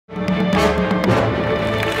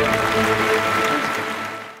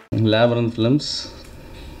Labyrinth Films,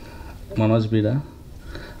 Manoj Beedha,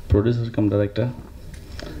 producer cum director.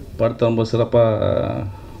 படத்தை ரொம்ப சிறப்பாக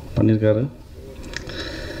பண்ணியிருக்காரு.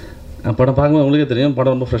 படம் பார்க்கும்போது உங்களுக்கே தெரியும்,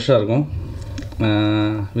 படம் ரொம்ப ஃப்ரெஷ்ஷாக இருக்கும்.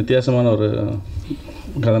 வித்தியாசமான ஒரு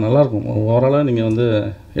கதை, நல்லாயிருக்கும். ஓவராலாக நீங்கள் வந்து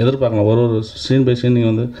எதிர்பார்க்கலாம், ஒரு ஒரு சீன் பை சீன்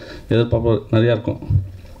நீங்கள் வந்து எதிர்பார்ப்ப நிறையா இருக்கும்.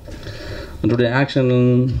 அதனுடைய ஆக்ஷன்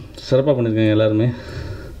சிறப்பாக பண்ணியிருக்காங்க எல்லாருமே.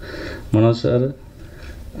 மனோஜ் சார்,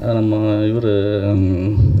 நம்ம இவர்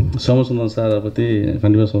சோமசுந்தரம் சாரை பற்றி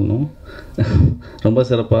கண்டிப்பாக சொல்லணும். ரொம்ப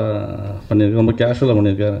சிறப்பாக பண்ணியிருக்காரு, ரொம்ப கேஷுவலாக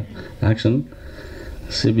பண்ணியிருக்காரு ஆக்ஷன்.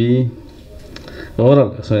 சிபி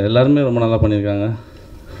ஓவரால் ஸோ எல்லாருமே ரொம்ப நல்லா பண்ணியிருக்காங்க.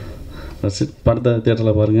 படத்தை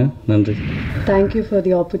தியேட்டரில் பாருங்கள். நன்றி. Thank you for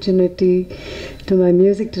the opportunity to my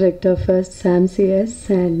music director first, Sam CS,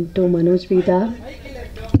 and to Manoj Beedha.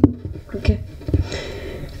 Okay.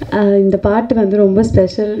 இந்த பாட்டு வந்து ரொம்ப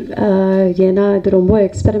ஸ்பெஷல். ஏன்னா இது ரொம்ப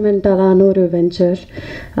எக்ஸ்பெரிமெண்டலான ஒரு வெஞ்சர்.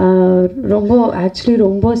 ஆக்சுவலி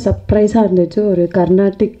ரொம்ப சர்ப்ரைஸாக இருந்துச்சு. ஒரு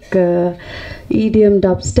கர்நாடிக் EDM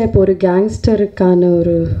டப்ஸ்டெப் ஒரு கேங்ஸ்டருக்கான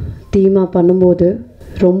ஒரு தீமாக பண்ணும்போது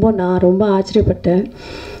நான் ரொம்ப ஆச்சரியப்பட்டேன்.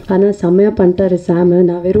 ஆனால் செம்மையாக பண்ணிட்டாரு சாமு.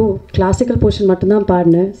 நான் வெறும் கிளாசிக்கல் போர்ஷன் மட்டும்தான்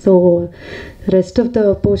பாடினேன். So rest of the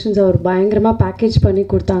portions அவர் பயங்கரமாக பேக்கேஜ் பண்ணி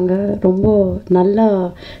கொடுத்தாங்க. ரொம்ப நல்லா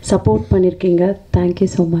சப்போர்ட் பண்ணியிருக்கீங்க. Thank you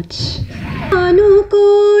so much.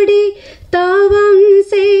 கோடி தவம்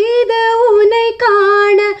செய்த உனை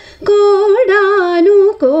காண கோடானு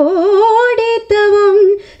கோடி தவம்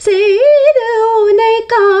செய்த உனை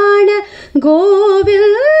காண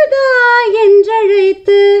கோவில்தா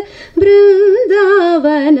என்றழைத்து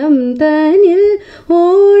பிருந்தாவனம் தனில்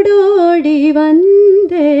ஓடோடி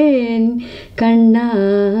வந்தேன் கண்ணா.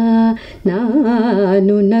 நான்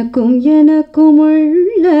உனக்கும் எனக்கும்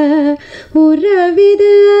உள்ள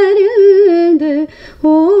உறவிது அறிந்து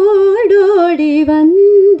ஓடோடி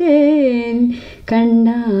வந்தேன்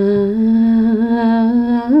கண்ணா.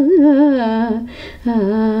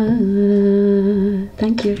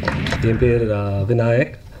 தேங்க்யூ. என் பேர்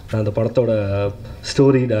விநாயக். நான் அந்த படத்தோட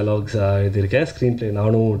ஸ்டோரி டயலாக்ஸ் எழுதியிருக்கேன். ஸ்க்ரீன் ப்ளே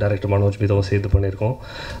நானும் டைரக்டர் மனோஜ் பீதாவும் சேர்த்து பண்ணியிருக்கோம்.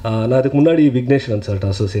 நான் அதுக்கு முன்னாடி விக்னேஸ்வரன்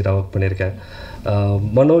சார்ட்ட அசோசியேட்டாக ஒர்க் பண்ணியிருக்கேன்.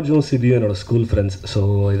 மனோஜும் சிபியும் என்னோடய ஸ்கூல் ஃப்ரெண்ட்ஸ். ஸோ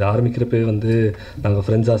இது ஆரம்பிக்கிறப்பே வந்து நாங்கள்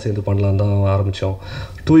ஃப்ரெண்ட்ஸாக சேர்ந்து பண்ணலாம் தான் ஆரம்பித்தோம்.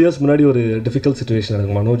 2 years முன்னாடி ஒரு டிஃபிகல்ட் சுச்சுவேஷன்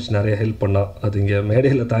எனக்கு மனோஜ் நிறைய ஹெல்ப் பண்ணால். அது இங்கே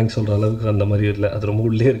மேடையில் தேங்க்ஸ் சொல்கிற அளவுக்கு அந்த மாதிரி இல்லை. அது ரொம்ப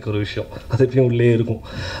உள்ளே இருக்க ஒரு விஷயம், அது எப்பயும் உள்ளே இருக்கும்.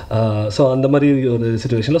 ஸோ அந்த மாதிரி ஒரு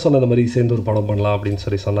சுச்சுவேஷனில் சொன்ன அந்த மாதிரி சேர்ந்து ஒரு படம் பண்ணலாம்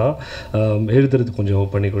அப்படின்னு சொன்னால் எழுதுறது கொஞ்சம்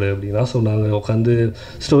பண்ணி கொடு அப்படின்னா. ஸோ நாங்கள் உட்காந்து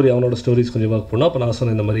அவனோட ஸ்டோரிஸ் கொஞ்சம் ஒர்க் பண்ணோம். அப்போ நான்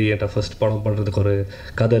சொன்னேன், இந்த மாதிரி என்கிட்ட ஃபஸ்ட் படம் பண்ணுறதுக்கு ஒரு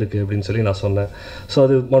கதை இருக்குது அப்படின்னு சொல்லி நான் சொன்னேன். ஸோ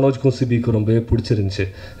அது மனோஜ்க்கும் சிபிக்கும் ரொம்ப பிடிச்சிருந்துச்சு.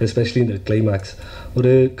 எஸ்பெஷலி இந்த கிளைமேக்ஸ்,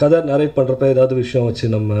 ஒரு கதை நரேட் பண்ணுறப்ப ஏதாவது விஷயம் வச்சு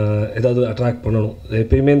நம்ம ஏதாவது அட்ராக்ட் பண்ணணும்.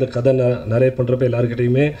 எப்பயுமே இந்த கதை நரேட் பண்ணுறப்ப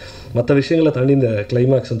எல்லாருக்கிட்டையுமே மற்ற விஷயங்களை தாண்டி இந்த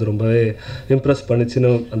கிளைமேக்ஸ் வந்து ரொம்பவே இம்ப்ரெஸ்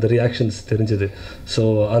பண்ணிச்சுன்னு அந்த ரியாக்ஷன்ஸ் தெரிஞ்சுது. ஸோ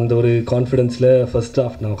அந்த ஒரு கான்ஃபிடென்ஸில் ஃபஸ்ட்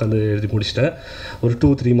ஹாஃப் நான் உட்காந்து எழுதி முடிச்சிட்டேன் ஒரு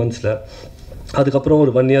 2-3 monthஸில். அதுக்கப்புறம்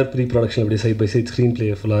ஒரு 1 year ப்ரீ ப்ரொடக்ஷன் அப்படி side by side screen play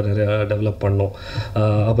ஃபுல்லாக நிறையா டெவலப் பண்ணோம்.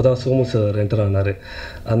 அப்போ தான் சோமு சார் என்டர் ஆனார்.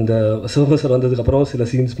 அந்த சோமு சார் வந்ததுக்கப்புறம் சில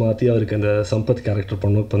சீன்ஸ் மாற்றி அவருக்கு அந்த சம்பத் கேரக்டர்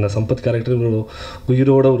பண்ணோம். இப்போ அந்த சம்பத் கேரக்டர்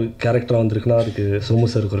உயிரோட ஒரு கேரக்டராக வந்திருக்குன்னா அதுக்கு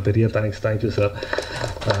சோமு சாருக்கு ஒரு பெரிய தேங்க்யூ சார்.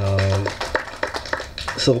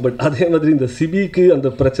 ஸோ பட் அதே மாதிரி இந்த சிபிக்கு அந்த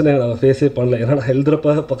பிரச்சனையை நான் ஃபேஸே பண்ணல. ஏன்னா நான்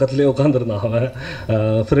எழுதுறப்ப பக்கத்துலேயே உட்காந்துருந்தான். அவன்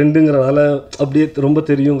ஃப்ரெண்டுங்கிறனால அப்படியே ரொம்ப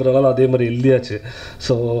தெரியுங்கிறனால அதே மாதிரி எழுதியாச்சு.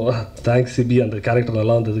 ஸோ தேங்க்ஸ் சிபி, அந்த கேரக்டர்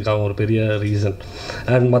நல்லா வந்ததுக்கு அவன் ஒரு பெரிய ரீசன்.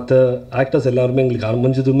 அண்ட் மற்ற ஆக்டர்ஸ் எல்லாருமே எங்களுக்கு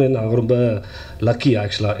அமைஞ்சதுமே நாங்கள் ரொம்ப லக்கி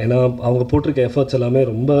ஆக்சுவலாக. ஏன்னா அவங்க போட்டிருக்க எஃபர்ட்ஸ் எல்லாமே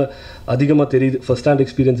ரொம்ப அதிகமாக தெரியுது. ஃபஸ்ட் ஹேண்ட்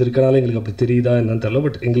எக்ஸ்பீரியன்ஸ் இருக்கனால எங்களுக்கு அப்படி தெரியுதா என்னன்னு தெரியல.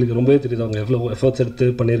 பட் எங்களுக்கு ரொம்பவே தெரியுது அவங்க எவ்வளோ எஃபர்ட்ஸ் எடுத்து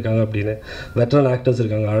பண்ணியிருக்காங்க அப்படின்னு. வெட்ரன் ஆக்டர்ஸ்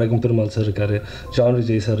இருக்காங்க. அழகும் பெருமாள் சார் இருக்கார், ஜான்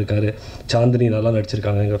விஜய் சார் இருக்கார், சாந்தினி நல்லா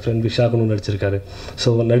நடிச்சிருக்காங்க, எங்கள் ஃப்ரெண்ட் விஷாகனும் நடிச்சிருக்காரு. ஸோ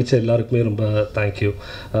நடித்த எல்லாருக்குமே ரொம்ப தேங்க்யூ.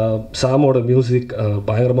 சாமோட மியூசிக்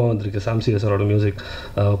பயங்கரமாக வந்திருக்கு. சாம் சிஎஸரோட மியூசிக்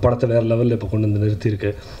படத்தை வேறு லெவலில் இப்போ கொண்டு வந்து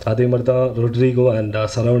நிறுத்தியிருக்கு. அதே மாதிரி தான் ரொட்ரிகோ அண்ட்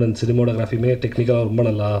சரவணன் சினிமோட்டோகிராஃபியுமே டெக்னிக்கலாக ரொம்ப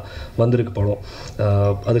நல்லா வந்திருக்கு படம்.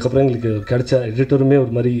 அதுக்கப்புறம் எங்களுக்கு கிடைச்ச எடிட்டருமே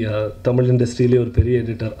ஒரு மாதிரி தமிழ் இண்டஸ்ட்ரியிலே ஒரு பெரிய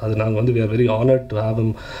எடிட்டர். அது நாங்கள் வந்து we are very honoured to have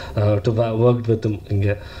him to work with him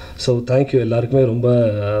இங்கே. ஸோ தேங்க்யூ எல்லாருக்குமே, ரொம்ப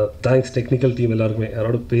தேங்க்ஸ் டெக்னிக்கல் டீம் எல்லாருக்குமே.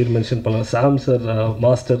 யாரோட பேர் மென்ஷன் பண்ணலாம், சாம் சார்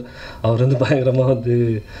மாஸ்டர், அவர் வந்து பயங்கரமாக வந்து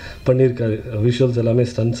பண்ணியிருக்காரு. விஷுவல்ஸ் எல்லாமே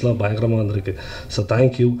ஸ்டன்ஸ்லாம் பயங்கரமாக வந்திருக்கு. So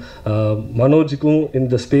thank you. மனோஜுக்கும்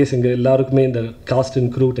இந்த ஸ்பேஸ் இங்கே எல்லாருக்குமே இந்த காஸ்ட்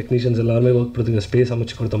அண்ட் க்ரூ டெக்னீஷியன்ஸ் எல்லாருமே ஒர்க் பண்ணுறதுக்கு ஸ்பேஸ்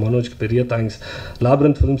அமைச்சு கொடுத்த மனோஜுக்கு பெரிய தேங்க்ஸ்.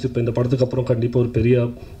 லாப்ரன்த் ஃபிலிம்ஸ் இப்போ இந்த படத்துக்கு அப்புறம் கண்டிப்பாக ஒரு பெரிய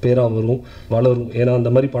பேராக வளரும். ஏன்னா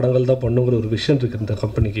அந்த மாதிரி படங்கள் தான் பண்ணுங்கிற ஒரு விஷன் இருக்குது இந்த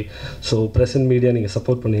கம்பெனிக்கு. ஸோ ப்ரெசன்ட் மீடியா நீங்கள்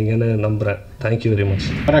சப்போர்ட் பண்ணுவீங்கன்னு நம்புகிறேன். Thank you very much.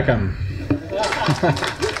 வணக்கம்.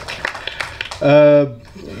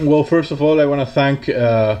 Well, first of all, I want to thank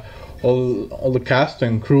all the cast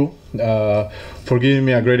and crew for giving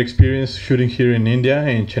me a great experience shooting here in India,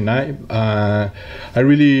 in Chennai. I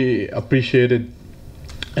really appreciated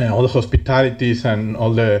all the hospitalities and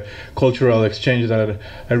all the cultural exchange that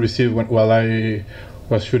I received while I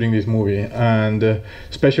was shooting this movie, and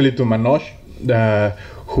especially to Manoj,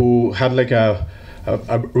 who had like a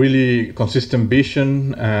really consistent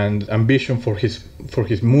vision and ambition for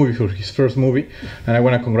his movie, for his first movie, and I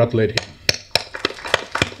want to congratulate him.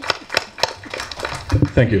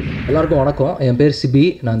 Thank you. எல்லாருக்கும் வணக்கம். என் பேர் CP.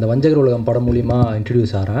 நான் இந்த வஞ்சகர் உலகம் படம் மூலிமா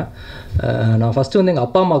introduce ஆகிறேன். நான் ஃபஸ்ட்டு வந்து எங்கள்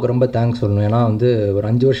அப்பா அம்மாவுக்கு ரொம்ப தேங்க்ஸ் சொல்லணும். ஏன்னா வந்து ஒரு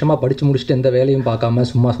 5 வருஷமாக படித்து முடிச்சுட்டு எந்த வேலையும் பார்க்காம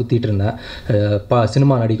சும்மா சுற்றிட்டு இருந்தேன்,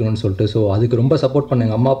 சினிமா நடிக்கணும்னு சொல்லிட்டு. ஸோ அதுக்கு ரொம்ப சப்போர்ட் பண்ண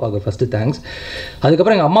எங்கள் அம்மா அப்பாவுக்கு ஃபஸ்ட்டு தேங்க்ஸ்.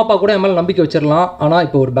 அதுக்கப்புறம் எங்கள் அம்மா அப்பா கூட என் மேலே நம்பிக்கை வச்சிடலாம். ஆனால்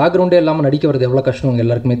இப்போ ஒரு பேக்ரவுண்டே இல்லாமல் நடிக்க வரது எவ்வளோ கஷ்டம் உங்கள்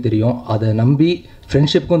எல்லாருக்குமே தெரியும். அதை நம்பி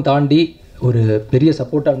ஃப்ரெண்ட்ஷிப்புக்கும் தாண்டி ஒரு பெரிய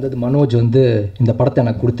சப்போர்ட்டாக இருந்தது மனோஜ் வந்து இந்த படத்தை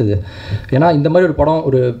எனக்கு கொடுத்தது. ஏன்னா இந்த மாதிரி ஒரு படம்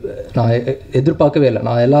நான் எதிர்பார்க்கவே இல்லை.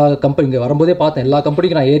 நான் எல்லா கம்பெனி இங்கே வரும்போதே பார்த்தேன், எல்லா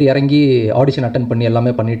கம்பெனிக்கும் நான் ஏறி இறங்கி ஆடிஷன் அட்டன் பண்ணி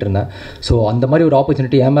எல்லாமே பண்ணிகிட்டு இருந்தேன். ஸோ அந்த மாதிரி ஒரு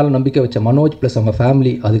ஆப்பர்ச்சுனிட்டி என் மேலே நம்பிக்கை வச்ச மனோஜ் ப்ளஸ் அவங்க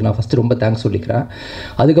ஃபேமிலி, அதுக்கு நான் ஃபஸ்ட்டு ரொம்ப தேங்க்ஸ் சொல்லிக்கிறேன்.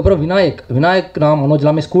 அதுக்கப்புறம் விநாயக் நான் மனோஜ்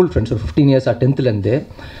எல்லாமே ஸ்கூல் ஃப்ரெண்ட்ஸ், ஒரு 15 இயர்ஸாக 10th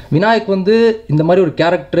விநாயக் வந்து இந்த மாதிரி ஒரு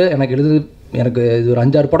கேரக்டர் எனக்கு இது ஒரு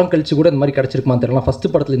 5-6 படம் கழிச்சு கூட இந்த மாதிரி கிடச்சிருக்குமான்னு தெரியலாம்.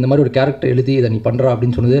 ஃபஸ்ட்டு படத்தில் இந்த மாதிரி ஒரு கேரக்டர் எழுதி இதை நீ பண்ணுறா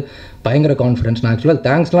அப்படின்னு சொன்னது பயங்கர கான்ஃபிடன்ஸ். நான் ஆக்சுவலாக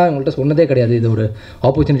தேங்க்ஸ்லாம் உங்கள்கிட்ட சொன்னதே கிடையாது, இது ஒரு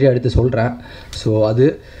ஆப்பர்ச்சுனிட்டியாக எடுத்து சொல்கிறேன். ஸோ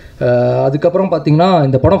அதுக்கப்புறம் பார்த்திங்கன்னா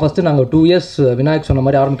இந்த படம் ஃபஸ்ட்டு நாங்கள் 2 years விநாயக் சொன்ன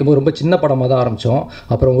மாதிரி ஆரம்பிக்கும்போது ரொம்ப சின்ன படமாக தான் ஆரம்பித்தோம்.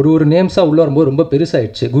 அப்புறம் ஒரு நேம்ஸாக உள்ளே வரும்போது ரொம்ப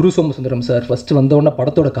பெருசாகிடுச்சு. சோமசுந்தரம் சார் ஃபஸ்ட்டு வந்தோடனே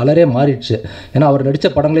படத்தோட கலரே மாறிடுச்சு. ஏன்னா அவர்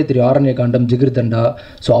நடித்த படங்களே தெரியும், ஆரண்ய காண்டம், ஜிகிர்தண்டா.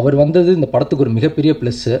 ஸோ அவர் வந்தது இந்த படத்துக்கு ஒரு மிகப்பெரிய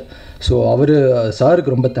ப்ளஸ்ஸு. ஸோ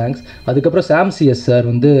சாருக்கு ரொம்ப தேங்க்ஸ். அதுக்கப்புறம் சாம்சிஎஸ் சார்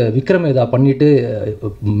வந்து விக்ரமேதா பண்ணிவிட்டு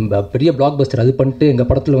பெரிய பிளாக் பஸ்டர் அது பண்ணிட்டு எங்கள்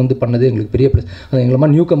படத்தில் வந்து பண்ணது எங்களுக்கு பெரிய ப்ளஸ். அது எங்களை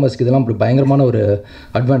மாதிரி நியூ கமர்ஸ்க்கு இதெல்லாம் பயங்கரமான ஒரு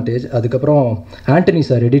அட்வான்டேஜ். அதுக்கப்புறம் ஆண்டனி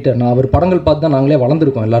சார் எடிட்டர். நான் அவர் படங்கள் பார்த்து தான் நாங்களே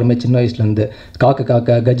வளர்ந்துருக்கோம் எல்லாருமே சின்ன வயசுலேருந்து. காக்கா,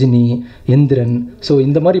 கஜினி, எந்திரன். ஸோ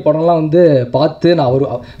இந்த மாதிரி படம்லாம் வந்து பார்த்து நான்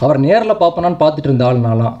அவர் நேரில் பார்ப்பேனான்னு பார்த்துட்டு இருந்த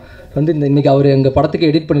ஆள்னாலாம் வந்து இன்றைக்கி அவர் எங்கள் படத்துக்கு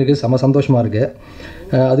எடிட் பண்ணியிருக்கு, செம்ம சந்தோஷமாக இருக்குது.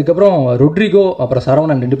 அதுக்கப்புறம் ரொட்ரிகோ அப்புறம்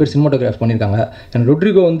சரவணன் 2 பேர் சினிமாட்டோகிராஃப் பண்ணியிருக்காங்க. எனக்கு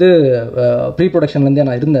ரொட்ரிகோ வந்து ப்ரீ ப்ரொடக்ஷன்லேருந்தே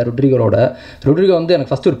நான் இருந்தேன் ரொட்ரிகோ வந்து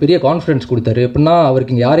எனக்கு ஃபஸ்ட்டு ஒரு பெரிய கான்ஃபிடன்ஸ் கொடுத்தாரு. எப்படின்னா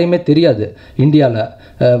அவருக்கு இங்கே யாரையுமே தெரியாது இந்தியாவில்.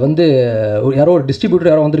 வந்து யாரோ ஒரு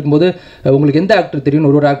டிஸ்ட்ரிபியூட்டர் யாரோ வந்திருக்கும்போது உங்களுக்கு எந்த ஆக்டர்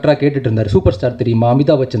தெரியும்னு ஒரு ஆக்டராக கேட்டுட்டு இருந்தார். சூப்பர் ஸ்டார் தெரியுமா,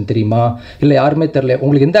 அமிதாப் பச்சன் தெரியுமா, இல்லை யாருமே தெரில,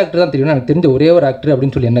 உங்களுக்கு எந்த ஆக்டர் தான் தெரியும்னு எனக்கு தெரிஞ்ச ஒரே ஒரு ஆக்டர்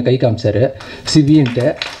அப்படின்னு சொல்லி என்ன கை காமிச்சார் சிவின்ட்டு.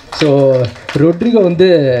 ஸோ ரொட்ரிகோ வந்து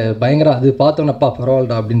பயங்கரம், அது பார்த்தோன்னப்பா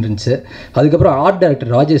பரவாயில்லடா அப்படின்னு இருந்துச்சு. அதுக்கப்புறம் ஆர்ட்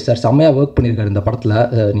டைரக்டர் ராஜேஷ் சார் செம்மையாக ஒர்க் பண்ணியிருக்காரு இந்த படத்தில்,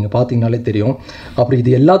 நீங்கள் பார்த்தீங்கனாலே தெரியும். அப்படி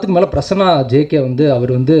இது எல்லாத்துக்கும் மேலே பிரசன்னா ஜேகே வந்து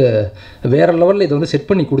அவர் வந்து வேறு லெவலில் இதை வந்து செட்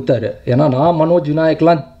பண்ணி கொடுத்தாரு. ஏன்னா நான் மனோஜ்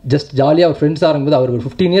விநாயக்லாம் ஜஸ்ட் ஜாலியாக அவர் ஃப்ரெண்ட்ஸாக இருக்கும்போது அவர் ஒரு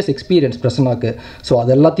 15 years எக்ஸ்பீரியன்ஸ் பிரசன்னாக்கு. ஸோ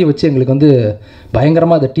அது எல்லாத்தையும் வச்சு எங்களுக்கு வந்து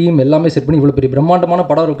பயங்கரமாக அந்த டீம் எல்லாமே செட் பண்ணி இவ்வளோ பெரிய பிரம்மாண்டமான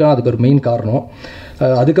படம் இருக்குன்னா அதுக்கு ஒரு மெயின் காரணம்.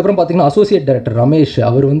 அதுக்கப்புறம் பார்த்திங்கன்னா அசோசியேட் டைரக்டர் ரமேஷ்,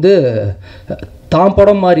 அவர் வந்து தான்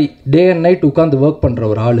படம் மாதிரி டே அண்ட் நைட் உட்காந்து ஒர்க் பண்ணுற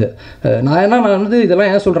ஒரு ஆள். நான் வந்து இதெல்லாம்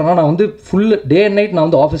ஏன் சொல்கிறேன்னா, நான் வந்து ஃபுல் டே அண்ட் நைட் நான்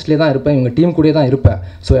வந்து ஆஃபீஸ்லேயே தான் இருப்பேன், இவங்க டீம் கூடயே தான் இருப்பேன்.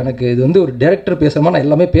 ஸோ எனக்கு இது வந்து ஒரு டேரக்டர் பேசுகிறமா நான்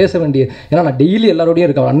எல்லாமே பேச வேண்டிய, ஏன்னா நான் டெய்லி எல்லாரோடையும்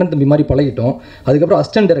இருக்கேன், அண்ணன் தம்பி மாதிரி பழகிட்டோம். அதுக்கப்புறம்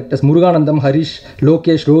அசிஸ்டன்ட் டைரக்டர்ஸ் முருகானந்தம், ஹரிஷ்,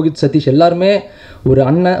 லோகேஷ், ரோஹித், சதீஷ் எல்லாருமே ஒரு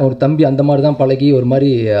அண்ணன் ஒரு தம்பி அந்த மாதிரி தான் பழகி ஒரு மாதிரி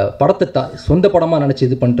படத்தை சொந்த படமாக நினச்சி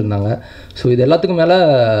இது பண்ணிட்டு இருந்தாங்க. ஸோ இது எல்லாத்துக்கும் மேலே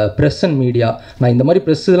ப்ரெஸ் அண்ட் மீடியா. நான் இந்த மாதிரி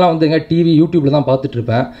ப்ரெஸ் இதெல்லாம் வந்து எங்கள் டிவி யூடியூப்பில் தான்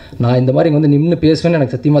பார்த்துட்ருப்பேன். நான் இந்த மாதிரி வந்து நின்று பேசுவேன்னு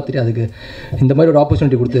எனக்கு சத்தியமாக தெரியாதுக்கு. இந்த மாதிரி ஒரு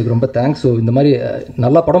ஆப்பர்ச்சுனிட்டி கொடுத்ததுக்கு ரொம்ப தேங்க்ஸ். ஸோ இந்த மாதிரி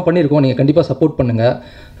நல்லா படம் பண்ணியிருக்கோம், நீங்கள் கண்டிப்பாக சப்போர்ட் பண்ணுங்கள்.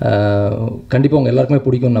 கண்டிப்பாக உங்கள் எல்லாருக்குமே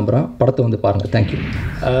பிடிக்கும்னு நம்புகிறேன். படத்தை வந்து பாருங்கள். தேங்க்யூ.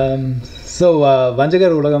 ஸோ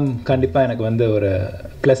வஞ்சகர் உலகம் கண்டிப்பாக எனக்கு வந்து ஒரு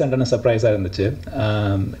ப்ளசண்ட்டான சர்ப்ரைஸாக இருந்துச்சு.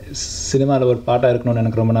 சினிமாவில் ஒரு பாட்டாக இருக்கணும்னு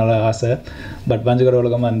எனக்கு ரொம்ப நாள் ஆசை. பட் வஞ்சகர்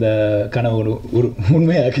உலகம் அந்த கனவு ஒரு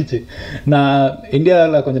உண்மையாகிச்சு. நான்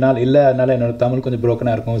இந்தியாவில் கொஞ்ச நாள் இல்லை, அதனால் என்னோடய தமிழ் கொஞ்சம்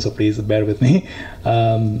ப்ரோக்கனாக இருக்கும். So please bear with me.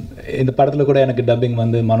 இந்த படத்தில் கூட எனக்கு டப்பிங்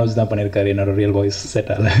வந்து மனோஜ் தான் பண்ணியிருக்காரு, என்னோடய ரியல் வாய்ஸ்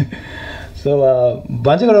செட்டால். ஸோ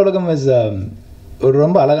வஞ்சகர் உலகம் இஸ் ஒரு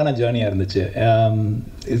ரொம்ப அழகான ஜேர்னியாக இருந்துச்சு.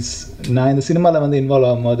 நான் இந்த சினிமாவில் வந்து இன்வால்வ்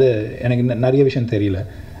ஆகும்போது எனக்கு நிறைய விஷயம் தெரியல.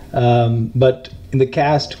 பட் இந்த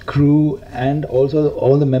caste, crew and also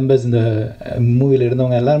all the members இந்த மூவியில்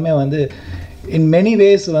இருந்தவங்க எல்லாருமே வந்து இன் மெனி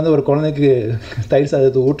வேஸ் வந்து ஒரு குழந்தைக்கு தயிர்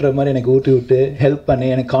சாதத்தை ஊட்டுற மாதிரி எனக்கு ஊட்டி விட்டு ஹெல்ப் பண்ணி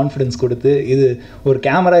எனக்கு கான்ஃபிடென்ஸ் கொடுத்து, இது ஒரு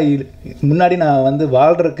கேமரா முன்னாடி நான் வந்து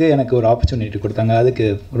வாழ்கிறதுக்கு எனக்கு ஒரு ஆப்பர்ச்சுனிட்டி கொடுத்தாங்க. அதுக்கு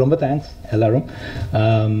ரொம்ப தேங்க்ஸ் எல்லோரும்.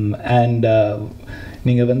 அண்ட்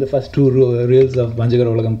நீங்கள் வந்து ஃபஸ்ட் 2 ரீல்ஸ் ஆஃப்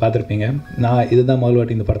வஞ்சகர் உலகம் பார்த்துருப்பீங்க. நான் இதுதான் முதல்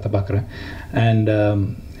வாட்டி இந்த படத்தை பார்க்குறேன். அண்ட்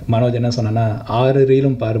மனோஜ் என்ன சொன்னேன்னா, 6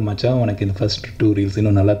 ரீலும் பாரு மச்சான், உனக்கு இந்த ஃபஸ்ட் 2 ரீல்ஸ்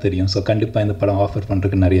இன்னும் நல்லா தெரியும். ஸோ கண்டிப்பாக இந்த படம் ஆஃபர்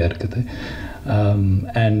பண்ணுறதுக்கு நிறையா இருக்குது.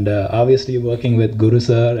 And obviously working with Guru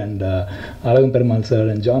sir and Alagam Perumal sir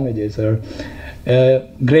and John Vijay sir,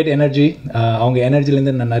 great energy. அவங்க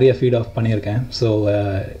எனர்ஜிலேருந்து நான் நிறைய ஃபீட் ஆஃப் பண்ணியிருக்கேன். ஸோ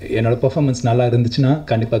என்னோடய பர்ஃபார்மன்ஸ் நல்லா இருந்துச்சுன்னா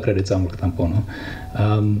கண்டிப்பாக க்ரெடிட்ஸ் அவங்களுக்கு தான் போகணும்.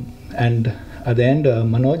 And at the end,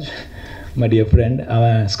 Manoj, my dear friend,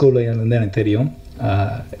 அவன் ஸ்கூலில் இருந்து எனக்கு தெரியும்.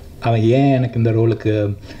 அவன் ஏன் எனக்கு இந்த ரோலுக்கு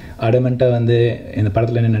அடமெண்ட்டாக வந்து இந்த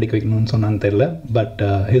படத்தில் என்ன நடிக்க வைக்கணும்னு சொன்னான்னு தெரியல. But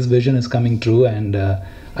his vision is coming true and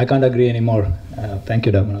I can't agree anymore. Thank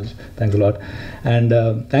you, Manoj. Thanks a lot. And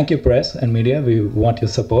thank you, press and media. We want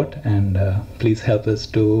your support and please help us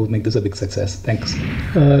to make this a big success. Thanks.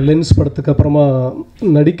 Lens படத்துக்கு அப்புறமா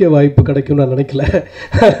நடிக்க வாய்ப்பு கிடைக்கும்னு நான் நினைக்கல.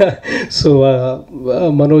 So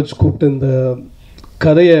Manoj கூப்பிட்டு இந்த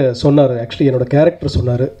கதையை சொன்னார். ஆக்சுவலி என்னோடய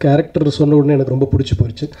கேரக்டர் சொன்ன உடனே எனக்கு ரொம்ப பிடிச்சி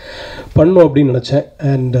போயிடுச்சு, பண்ணும் அப்படின்னு நினச்சேன்.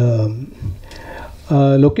 அண்ட்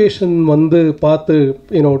லொக்கேஷன் வந்து பார்த்து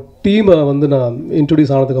டீமை வந்து நான்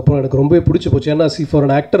இன்ட்ரடியூஸ் ஆனதுக்கப்புறம் எனக்கு ரொம்பவே பிடிச்சி போச்சு. ஏன்னா for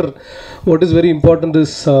an actor what is very important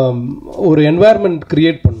is ஒரு என்வாயர்மெண்ட்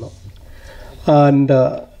க்ரியேட் பண்ணோம். அண்ட்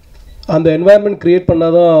அந்த என்வாயர்மெண்ட் க்ரியேட்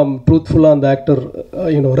பண்ணால் தான் ட்ரூத்ஃபுல்லாக அந்த ஆக்டர்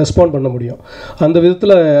ரெஸ்பாண்ட் பண்ண முடியும். அந்த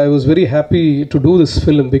விதத்தில் I was very happy to do this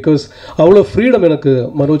film because அவ்வளோ ஃப்ரீடம் எனக்கு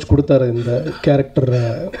மனோஜ் கொடுத்தாரு இந்த கேரக்டரை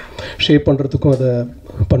ஷேப் பண்ணுறதுக்கும் அதை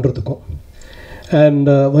பண்ணுறதுக்கும். அண்ட்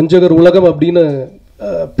வஞ்சகர் உலகம் அப்படின்னு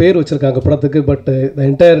பேர் வச்சுருக்காங்க படத்துக்கு. But the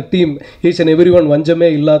entire team, each and every one வஞ்சமே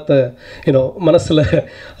இல்லாத மனசில்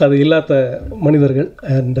அது இல்லாத மனிதர்கள்.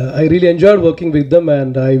 And I really enjoyed working with them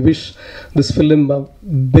and I wish this film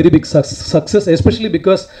very big success, especially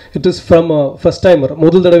because it is from first timer,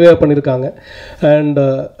 முதல் தடவையாக பண்ணியிருக்காங்க. அண்ட்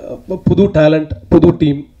புது talent, புது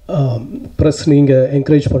டீம், ப்ரெஸ் நீங்கள்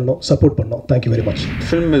என்கரேஜ் பண்ணோம், சப்போர்ட் பண்ணோம். Thank you very much.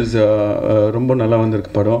 Film is ரொம்ப நல்லா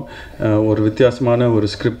வந்திருக்கு படம். ஒரு வித்தியாசமான ஒரு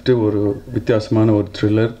ஸ்கிரிப்ட், ஒரு வித்தியாசமான ஒரு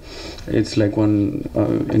த்ரில்லர். இட்ஸ் லைக் ஒன்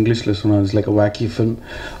இங்கிலீஷில் சொன்னால் it's like a wacky film.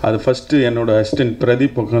 அது ஃபஸ்ட்டு என்னோடய அசிஸ்டன்ட்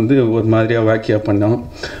பிரதீப் உட்காந்து ஒரு மாதிரியாக வேக்கியாக பண்ணோம்.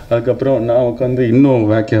 அதுக்கப்புறம் நான் உட்காந்து இன்னும்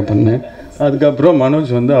வேக்கியாக பண்ணேன். அதுக்கப்புறம்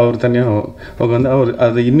மனோஜ் வந்து அவர் தனியாக உட்காந்து அவர்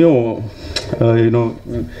அதை இன்னும்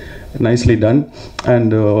nicely done.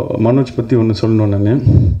 And மனோஜ் பற்றி ஒன்று சொல்லணும். நான்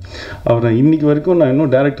அவரை இன்றைக்கி வரைக்கும் நான்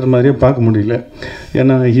இன்னும் டேரக்டர் மாதிரியே பார்க்க முடியல.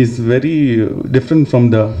 ஏன்னா he is very different from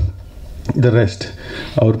the rest.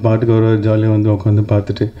 அவர் பாட்டுக்கு ஒரு ஜாலியாக வந்து உட்காந்து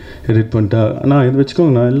பார்த்துட்டு எடிட் பண்ணிட்டா, ஆனால் இது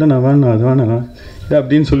வச்சுக்கோங்க, நான் இல்லை நான் வேணாம் அது வேணாம்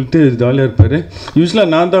அப்படின்னு சொல்லிட்டு ஜாலியாக இருப்பார்.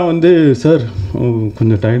 யூஸ்வலாக நான் தான் வந்து சார்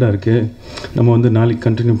கொஞ்சம் டயர்டாக இருக்குது, நம்ம வந்து நாளைக்கு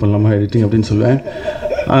கண்டினியூ பண்ணலாமா எடிட்டிங் அப்படின்னு சொல்லுவேன்.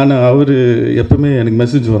 ஆனால் அவர் எப்போவுமே எனக்கு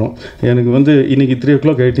மெசேஜ் வரும், எனக்கு வந்து இன்றைக்கி 3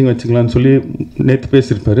 o'clock எடிட்டிங் வச்சுக்கலான்னு சொல்லி நேற்று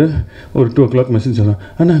பேசியிருப்பார். ஒரு 2 o'clock மெசேஜ் வரும்,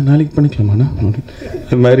 அண்ணா நாளைக்கு பண்ணிக்கலாமாண்ணா.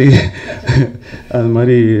 அது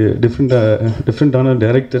மாதிரி டிஃப்ரெண்ட்டான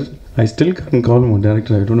director. I still can't call him a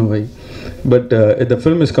director, I don't know why. But the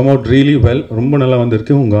film has come out really well. ரொம்ப நல்லா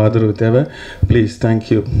வந்திருக்கு. உங்கள் ஆதரவு தேவை, ப்ளீஸ்.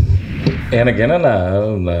 தேங்க்யூ. எனக்கு என்னென்னா,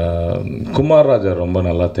 குமார் ராஜா ரொம்ப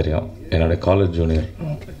நல்லா தெரியும், என்னுடைய காலேஜ் ஜூனியர்.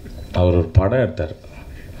 அவர் ஒரு படம் எடுத்தார்.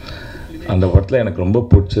 அந்த படத்தில் எனக்கு ரொம்ப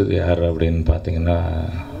பிடிச்சது யார் அப்படின்னு பார்த்தீங்கன்னா,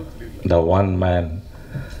 த ஒன் மேன்.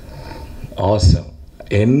 ஆசம்.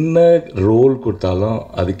 என்ன ரோல் கொடுத்தாலும்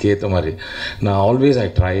அதுக்கேற்ற மாதிரி நான் always I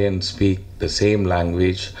try and speak the same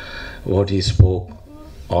language what he spoke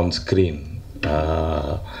on screen.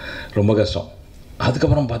 ரொம்ப கஷ்டம்.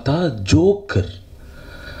 அதுக்கப்புறம் பார்த்தா ஜோக்கர்,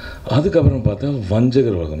 அதுக்கப்புறம் பார்த்தா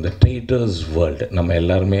வஞ்சகர் உலகம், இந்த ட்ரைட்டர்ஸ் வேர்ல்டு. நம்ம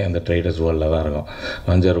எல்லாருமே அந்த ட்ரைட்டர்ஸ் வேர்ல்டில் தான் இருக்கோம்,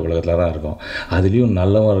 வஞ்சகர் உலகத்தில் தான் இருக்கோம். அதுலேயும்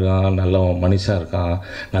நல்லவன் இருக்கான், நல்லவன் மனுஷன் இருக்கான்,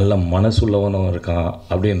 நல்ல மனசுள்ளவனும் இருக்கான்.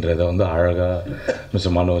 அப்படின்றத வந்து அழகாக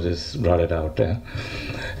mister Manoj brought it out.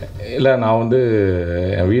 இல்லை, நான் வந்து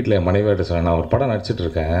என் வீட்டில் என் மனைவியிட்ட சொன்னேன், நான் ஒரு படம்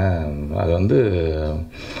நடிச்சிட்ருக்கேன், அது வந்து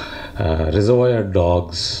ரிசர்வாயர்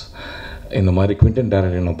டாக்ஸ் இந்த மாதிரி குவிண்டன்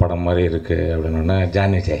டாரன்டினோ படம் மாதிரி இருக்குது அப்படின்னா,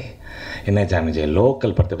 ஜான்விஜய் என்ன ஜான்விஜய்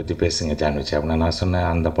லோக்கல் படத்தை பற்றி பேசுங்க ஜான்விஜய் அப்படின்னா, நான் சொன்னேன்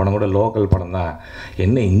அந்த படம் கூட லோக்கல் படம் தான்,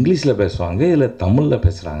 என்ன இங்கிலீஷில் பேசுவாங்க இல்லை தமிழில்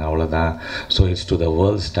பேசுகிறாங்க, அவ்வளோதான். So it's to the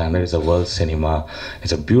world standard, it's a world cinema,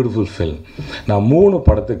 it's a beautiful film. நான் 3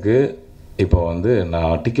 படத்துக்கு இப்போ வந்து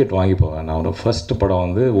நான் டிக்கெட் வாங்கி போவேன். நான் ஒரு ஃபஸ்ட்டு படம்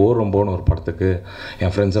வந்து ஓரம்போன்னு ஒரு படத்துக்கு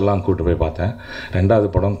என் ஃப்ரெண்ட்ஸ் எல்லாம் கூப்பிட்டு போய் பார்த்தேன். 2வது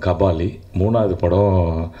படம் கபாலி, 3வது படம்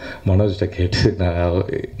மனோஜ்கிட்ட கேட்டு நான்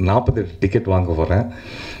 48 டிக்கெட் வாங்க போகிறேன்.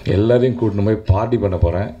 எல்லோரையும் கூட்டின்னு போய் பார்ட்டி பண்ண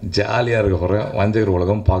போகிறேன், ஜாலியாக இருக்க போகிறேன், வஞ்சகர்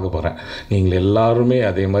உலகம் பார்க்க போகிறேன். நீங்கள் எல்லாருமே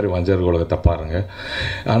அதே மாதிரி வஞ்சகர் உலகத்தை பாருங்கள்.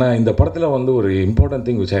 ஆனால் இந்த படத்தில் வந்து ஒரு important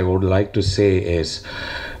thing which I would like to say is,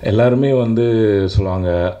 எல்லாருமே வந்து சொல்லுவாங்க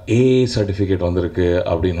ஏ சர்டிஃபிகேட் வந்திருக்கு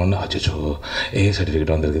அப்படின்னு. ஒன்று அச்சோ ஏ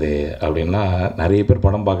சர்டிஃபிகேட் வந்திருக்குது அப்படின்னா, நிறைய பேர்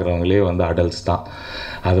படம் பார்க்குறவங்களே வந்து அடல்ட்ஸ் தான்.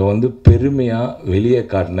 அதை வந்து பெருமையாக வெளியே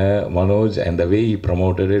காட்டின Manoj and the way he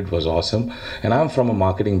promoted it was awesome. And I'm from a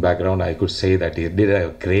marketing background, I could say that he did a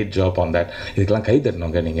great job on that. இதுக்கெல்லாம் கை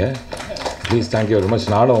தட்டணுங்க நீங்கள். Please thank you very much.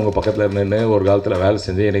 நானும் உங்கள் பக்கத்தில் நின்று ஒரு காலத்தில் வேலை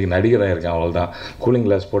செஞ்சு எனக்கு நடிகராக இருக்கேன். அவ்வளோதான். கூலிங்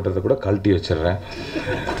கிளாஸ் போட்டதை கூட கழட்டி வச்சிடுறேன்.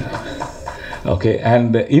 ஓகே.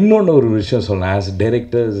 அண்ட் இன்னொன்று ஒரு விஷயம் சொல்லணும். As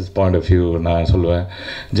directors point of view நான் சொல்லுவேன்,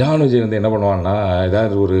 ஜான் விஜய் வந்து என்ன பண்ணுவான்னா,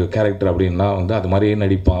 ஏதாவது ஒரு கேரக்டர் அப்படின்னா வந்து அது மாதிரியே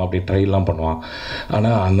நடிப்பான், அப்படி ட்ரைலாம் பண்ணுவான்.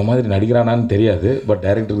 ஆனால் அந்த மாதிரி நடிக்கிறானான்னு தெரியாது, பட்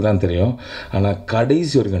டைரக்டருக்கு தான் தெரியும். ஆனால்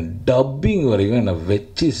கடைசி வரைக்கும் டப்பிங் வரைக்கும் என்னை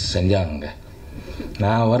வச்சு செஞ்சாங்க.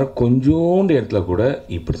 நான் வர கொஞ்சோண்டு இடத்துல கூட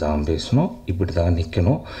இப்படி தான் பேசணும், இப்படி தான்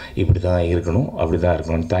நிற்கணும், இப்படி தான் இருக்கணும், அப்படி தான்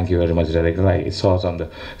இருக்கணும். Thank you very much director. I saw on the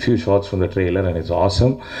few shots from the trailer and it's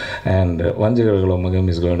awesome. And Vanjagar Ulagam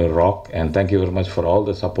is going to rock. And thank you very much for all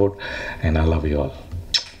the support and I love you all.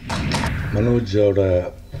 மனோஜோட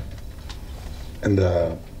இந்த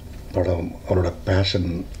படம் அவரோட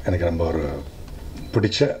fashion எனக்கு ரொம்ப ஒரு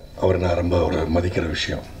பிடிச்ச, அவரை நான் ரொம்ப ஒரு மதிக்கிற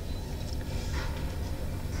விஷயம்.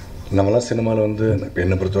 நம்மளாம் சினிமாவில் வந்து இப்போ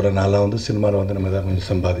என்னை பொறுத்தவரை நான்லாம் வந்து சினிமாவில் வந்து நம்ம எதாவது கொஞ்சம்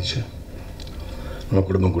சம்பாதிச்சு நம்ம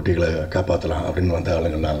குடும்பம் குட்டிகளை காப்பாற்றலாம் அப்படின்னு வந்த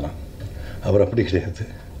ஆளுங்கள்னாலாம். அவர் அப்படி கிடையாது.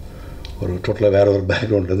 ஒரு டோட்டலாக வேறு ஒரு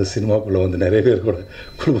பேக்ரவுண்ட்லேருந்து சினிமாக்குள்ளே வந்து நிறைய பேர் கூட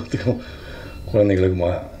குடும்பத்துக்கும் குழந்தைங்களுக்கும்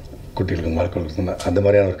குட்டிகளுக்கும் மறக்களுக்கும் அந்த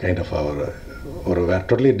மாதிரியான ஒரு கைண்ட் ஆஃப் அவர் ஒரு வேறு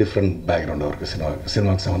டோட்டலி டிஃப்ரெண்ட் பேக்ரவுண்ட் அவருக்கு.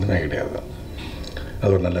 சினிமாவுக்கு சம்மந்தமே கிடையாது.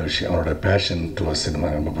 அது ஒரு நல்ல விஷயம். அவரோட பேஷன் டுவர்ட்ஸ்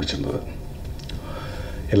சினிமா ரொம்ப பிடிச்சிருந்தது.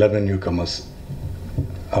 எல்லாருமே நியூ கமர்ஸ்,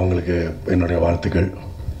 அவங்களுக்கு என்னுடைய வாழ்த்துக்கள்.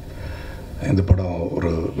 இந்த படம்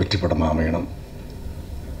ஒரு வெற்றி படமாக அமையணும்.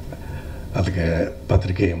 அதுக்கு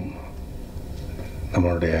பத்திரிகையும்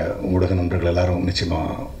நம்மளுடைய ஊடக நண்பர்கள் எல்லாரும்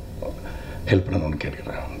நிச்சயமாக ஹெல்ப் பண்ணணும்னு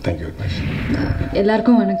கேட்குறேன். Thank you very much.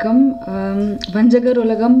 எல்லாருக்கும் வணக்கம். வஞ்சகர்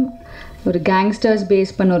உலகம் ஒரு கேங்ஸ்டர்ஸ்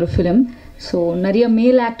பேஸ் பண்ண ஒரு ஃபிலிம். ஸோ நிறைய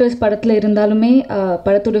மேல் ஆக்டர்ஸ் படத்தில் இருந்தாலுமே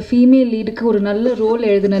படத்தோட ஃபீமேல் லீடுக்கு ஒரு நல்ல ரோல்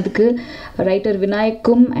எழுதுனதுக்கு ரைட்டர்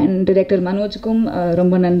விநாயக்கும் அண்ட் டிரெக்டர் மனோஜுக்கும்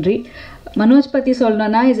ரொம்ப நன்றி. மனோஜ் பற்றி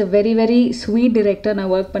சொல்லணுன்னா is a very very sweet director.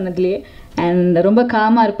 நான் ஒர்க் பண்ணதுலேயே அண்ட் ரொம்ப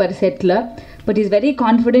காமாக இருப்பார் settle. But is very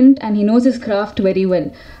confident and he knows is craft very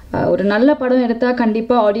well. ஒரு நல்ல படம் எடுத்தால்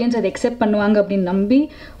கண்டிப்பாக ஆடியன்ஸ் அதை அக்செப்ட் பண்ணுவாங்க அப்படின்னு நம்பி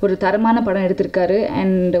ஒரு தரமான படம் எடுத்திருக்காரு.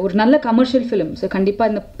 அண்ட் ஒரு நல்ல கமர்ஷியல் ஃபிலிம். ஸோ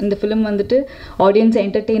கண்டிப்பாக இந்த ஃபிலிம் வந்துட்டு ஆடியன்ஸை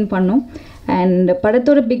என்டர்டெயின் பண்ணும். அண்ட்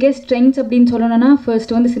படத்தோட பிக்கெஸ்ட் ஸ்ட்ரெங்க்ஸ் அப்படின்னு சொல்லணும்னா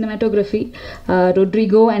ஃபர்ஸ்ட் வந்து cinematography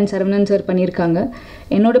Rodrigo and Saravanan sir பண்ணியிருக்காங்க.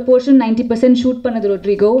 என்னோட போர்ஷன் 90% ஷூட் பண்ணது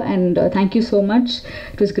Rodrigo and thank you so much.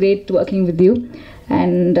 It was great working with you.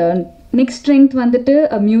 And next strength வந்துட்டு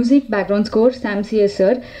மியூசிக் பேக்ரவுண்ட் ஸ்கோர் சாம்சிஎஸ்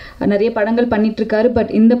சார் நிறைய படங்கள் பண்ணிகிட்ருக்காரு.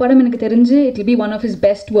 பட் இந்த படம் எனக்கு தெரிஞ்சு it will be one of his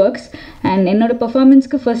best works. And என்னோட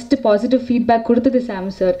பர்ஃபார்மன்ஸ்க்கு ஃபஸ்ட்டு பாசிட்டிவ் ஃபீட்பேக் கொடுத்தது சாம்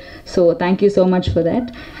sir. So thank you so much for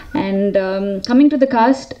that. And coming to the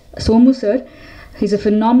cost, Somu sir is a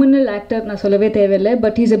phenomenal actor, நான் சொல்லவே தேவையில்லை.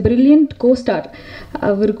 But is a brilliant co-star.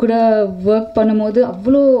 அவர் கூட work பண்ணும்போது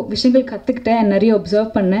அவ்வளோ விஷயங்கள் கற்றுக்கிட்டேன் அண்ட் நிறைய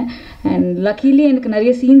ஒப்சர்வ் பண்ணேன். அண்ட் லக்கிலி எனக்கு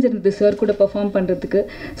நிறைய சீன்ஸ் இருந்தது சார் கூட பர்ஃபார்ம் பண்ணுறதுக்கு.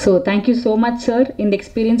 So thank you so much sir. இந்த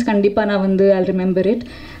எக்ஸ்பீரியன்ஸ் கண்டிப்பாக நான் வந்து ஐ ரிமெம்பர் இட்.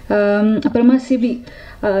 அப்புறமா சிபி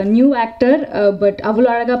நியூ ஆக்டர், பட் அவ்வளோ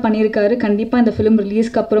அழகாக பண்ணியிருக்காரு. கண்டிப்பாக இந்த ஃபிலிம்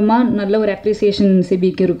ரிலீஸ்க்கு அப்புறமா நல்ல ஒரு அப்ரிசியேஷன்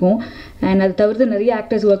சிபிக்கு இருக்கும். அண்ட் அது தவிர்த்து நிறைய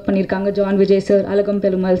ஆக்டர்ஸ் ஒர்க் பண்ணியிருக்காங்க. John Vijay sir, Azhagam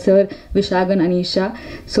Perumal sir, Vishagan, Anisha.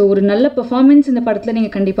 So ஒரு நல்ல பெர்ஃபார்மன்ஸ் இந்த படத்தில்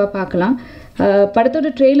நீங்கள் கண்டிப்பாக பார்க்கலாம். படத்தோட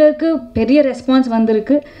ட்ரெய்லருக்கு பெரிய ரெஸ்பான்ஸ்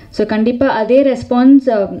வந்திருக்கு. ஸோ கண்டிப்பாக அதே ரெஸ்பான்ஸ்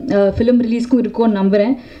ஃபிலிம் ரிலீஸ்க்கும் இருக்கும்னு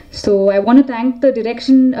நம்புகிறேன். So I want to thank the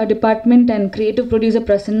direction department and creative producer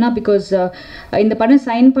Prasanna. Because இந்த படம்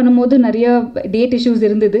சைன் பண்ணும்போது நிறைய டேட் இஷ்யூஸ்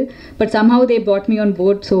இருந்தது. But somehow they brought me on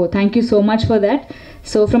board. So thank you so much for that.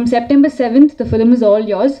 So from September 7th the film is all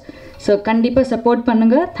yours. So கண்டிப்பாக support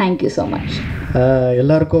பண்ணுங்கள். Thank you so much.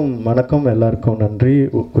 எல்லாருக்கும் வணக்கம், எல்லாருக்கும் நன்றி.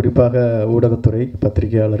 குறிப்பாக ஊடகத்துறை,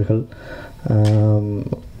 பத்திரிகையாளர்கள்,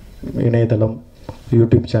 இணையதளம்,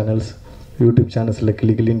 யூடியூப் சேனல்ஸில்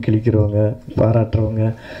கிளின்னு கிளிக்கிறவங்க, பாராட்டுறவங்க.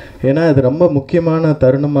 ஏன்னா இது ரொம்ப முக்கியமான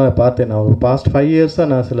தருணமாக பார்த்தேன். நான் ஒரு பாஸ்ட் 5 இயர்ஸாக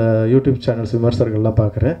நான் சில யூடியூப் சேனல்ஸ் விமர்சகர்கள்லாம்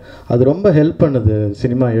பார்க்குறேன். அது ரொம்ப ஹெல்ப் பண்ணுது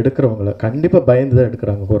சினிமா எடுக்கிறவங்கள. கண்டிப்பாக பயந்து தான்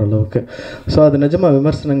எடுக்கிறாங்க ஓரளவுக்கு. ஸோ அது நிஜமாக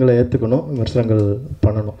விமர்சனங்களை ஏற்றுக்கணும், விமர்சனங்கள்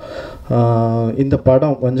பண்ணணும். இந்த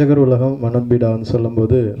படம் வஞ்சகர் உலகம் மனோஜ் பீடான்னு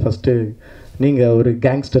சொல்லும்போது ஃபஸ்ட்டு நீங்கள் ஒரு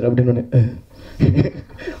கேங்ஸ்டர் அப்படின்னு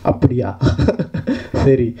அப்படியா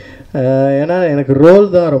சரி. ஏன்னா எனக்கு ரோல்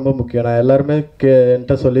தான் ரொம்ப முக்கியம். நான் எல்லாருமே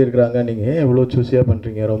என்கிட்ட சொல்லியிருக்கிறாங்க, நீங்கள் எவ்வளோ சூஸியாக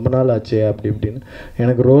பண்ணுறீங்க, ரொம்ப நாள் ஆச்சு அப்படி இப்படின்னு.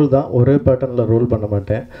 எனக்கு ரோல் தான், ஒரே பேட்டர்னில் ரோல் பண்ண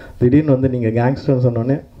மாட்டேன். திடீர்னு வந்து நீங்கள் கேங்ஸ்டர்னு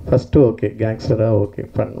சொன்னோன்னே ஃபஸ்ட்டு ஓகே கேங்ஸ்டராக ஓகே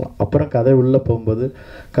பண்ணலாம். அப்புறம் கதை உள்ளே போகும்போது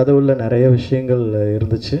கதை உள்ள நிறைய விஷயங்கள்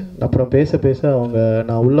இருந்துச்சு. அப்புறம் பேச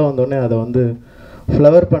நான் உள்ளே வந்தோடனே அதை வந்து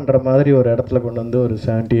ஃப்ளவர் பண்ணுற மாதிரி ஒரு இடத்துல கொண்டு வந்து ஒரு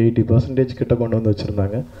 70-80% கிட்ட கொண்டு வந்து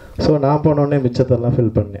வச்சுருந்தாங்க. ஸோ நான் போனோடனே மிச்சத்தெல்லாம்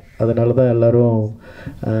ஃபில் பண்ணேன். அதனால தான் எல்லோரும்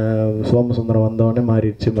சோமசுந்தரம் வந்தோடனே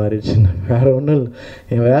மாறிடுச்சுன்னு. வேறு ஒன்றும் இல்லை,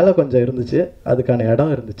 என் வேலை கொஞ்சம் இருந்துச்சு, அதுக்கான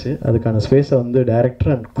இடம் இருந்துச்சு, அதுக்கான ஸ்பேஸை வந்து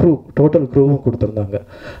டைரக்டர் அண்ட் டோட்டல் க்ரூவும் கொடுத்துருந்தாங்க.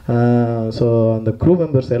 ஸோ அந்த க்ரூ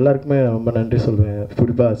மெம்பர்ஸ் எல்லாருக்குமே ரொம்ப நன்றி சொல்வேன்.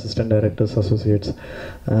 குறிப்பாக assistant directors, Associates,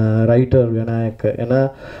 writer Vinayak. ஏன்னா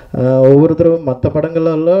ஒவ்வொருத்தரும் மற்ற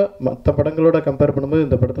படங்களோட கம்பேர் பண்ணும்போது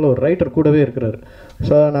இந்த படத்தில் ஒரு ரைட்டர் கூடவே இருக்கிறாரு.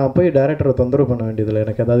 ஸோ நான் போய் டைரக்டரை தொந்தரவு பண்ண வேண்டியதில்லை.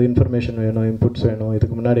 எனக்கு ஏதாவது இன்ஃபர்மேஷன் வேணும், இன்புட்ஸ் வேணும்,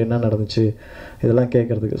 இதுக்கு முன்னாடி என்ன நடந்துச்சு இதெல்லாம்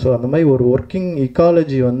கேட்குறதுக்கு. ஸோ அந்த மாதிரி ஒரு ஒர்க்கிங்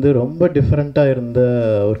இக்காலஜி வந்து ரொம்ப டிஃப்ரெண்ட்டாக இருந்த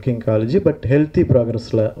working ecology, but healthy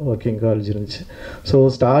ப்ராக்ரஸில் working ecology இருந்துச்சு. ஸோ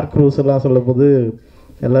ஸ்டார் க்ரூஸ் எல்லாம் சொல்லும்போது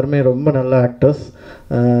எல்லாருமே ரொம்ப நல்ல ஆக்டர்ஸ்.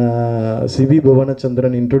 சிவி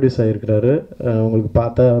புவனச்சந்திரன் இன்ட்ரொடியூஸ் ஆகிருக்கிறாரு, உங்களுக்கு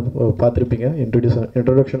பார்த்துருப்பீங்க.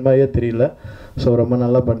 இன்ட்ரொடக்ஷன் மாதிரியே தெரியல. ஸோ ரொம்ப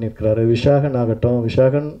நல்லா பண்ணியிருக்கிறாரு. விஷாகன் ஆகட்டும்,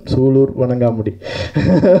 விஷாகன் சூலூர் வணங்காமுடி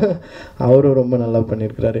அவரும் ரொம்ப நல்லா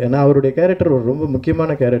பண்ணியிருக்கிறாரு. ஏன்னா அவருடைய கேரக்டர் ஒரு ரொம்ப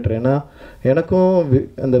முக்கியமான கேரக்டர். ஏன்னா எனக்கும்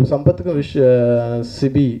அந்த சம்பத்துக்கும்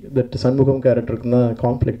சிபி தட் சண்முகம் கேரக்டருக்கும் தான்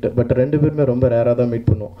கான்ஃப்ளிக்ட். பட் ரெண்டு பேருமே ரொம்ப ரேராக தான் மீட்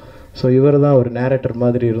பண்ணுவோம். ஸோ இவர் தான் ஒரு நேரேட்டர்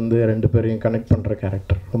மாதிரி இருந்து ரெண்டு பேரையும் கனெக்ட் பண்ணுற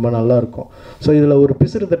கேரக்டர். ரொம்ப நல்லாயிருக்கும். ஸோ இதில் ஒரு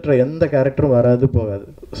பிசுறு தட்டுற எந்த கேரக்டரும் வராது போகாது.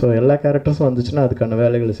 ஸோ எல்லா கேரக்டர்ஸும் வந்துச்சுன்னா அதுக்கான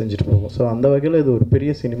வேலைகளை செஞ்சுட்டு போகும். ஸோ அந்த வகையில் இது ஒரு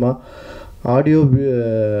பெரிய சினிமா. ஆடியோ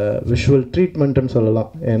விஷுவல் ட்ரீட்மெண்ட்டுன்னு சொல்லலாம்.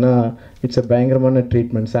 ஏன்னா இட்ஸ் அ பயங்கரமான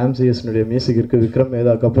ட்ரீட்மெண்ட். சாம்சிஎஸ்னுடைய மியூசிக் இருக்குது, விக்ரம்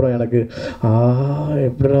வேதாக்கு அப்புறம் எனக்கு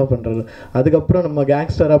எப்படிடா பண்ணுறது. அதுக்கப்புறம் நம்ம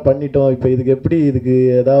கேங்ஸ்டராக பண்ணிட்டோம், இப்போ இதுக்கு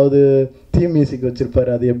ஏதாவது தீம் மியூசிக்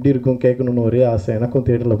வச்சுருப்பார், அது எப்படி இருக்கும் கேட்கணுன்னு ஒரே ஆசை. எனக்கும்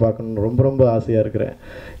தியேட்டரில் பார்க்கணுன்னு ரொம்ப ரொம்ப ஆசையாக இருக்கிறேன்.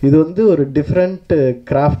 இது வந்து ஒரு டிஃப்ரெண்ட்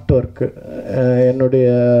கிராஃப்ட் ஒர்க்கு என்னுடைய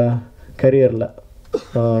கரியரில்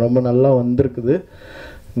ரொம்ப நல்லா வந்திருக்குது.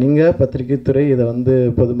 நீங்கள் பத்திரிகை துறை இதை வந்து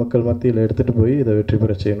பொதுமக்கள் மத்தியில் எடுத்துகிட்டு போய் இதை வெற்றி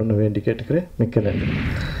பெற செய்யணும்னு வேண்டி கேட்டுக்கிறேன். மிக்க நன்றி.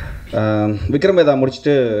 விக்ரம் வேதா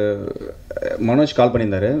முடிச்சுட்டு மனோஜ் கால்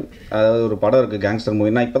பண்ணியிருந்தார். அதாவது ஒரு படம் இருக்குது கேங்ஸ்டர்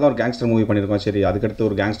மூவி. நான் இப்போ தான் ஒரு கேங்ஸ்டர் மூவி பண்ணியிருக்கோம். சரி அதுக்கடுத்து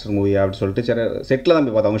ஒரு கேங்ஸ்டர் மூவி அப்படின்னு சொல்லிட்டு சரி செட்டில் தான்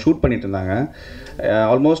போய் பார்த்தா அவங்க ஷூட் பண்ணிட்டு இருந்தாங்க.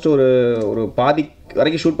 ஆல்மோஸ்ட் ஒரு பாதி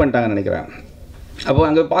வரைக்கும் ஷூட் பண்ணிட்டாங்கன்னு நினைக்கிறேன். அப்போ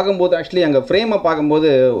அங்கே பார்க்கும்போது ஆக்சுவலி அங்கே ஃப்ரேமை பார்க்கும்போது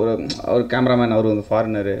ஒரு கேமராமேன், அவர் வந்து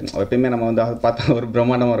ஃபாரினரு, எப்பயுமே நம்ம வந்து பார்த்தா ஒரு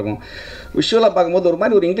பிரம்மாண்டமாக இருக்கும். விஷுவலாக பார்க்கும்போது ஒரு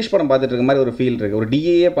மாதிரி ஒரு இங்கிலீஷ் படம் பார்த்துட்டு இருக்க மாதிரி ஒரு ஃபீல் இருக்குது. ஒரு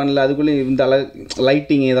டிஏயே பண்ணல, அதுக்குள்ளே இந்த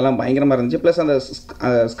லைட்டிங் இதெல்லாம் பயங்கரமாக இருந்துச்சு. ப்ளஸ் அந்த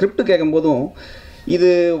ஸ்கிரிப்ட் கேட்கும்போதும்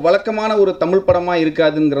இது வழக்கமான ஒரு தமிழ் படமாக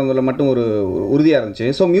இருக்காதுங்கிறதுல மட்டும் ஒரு உறுதியாக இருந்துச்சு.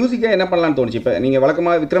 ஸோ மியூசிக்காக என்ன பண்ணலான்னு தோணுச்சு. இப்போ நீங்கள்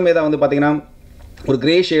வழக்கமாக விக்ரம் வேதா வந்து பார்த்தீங்கன்னா ஒரு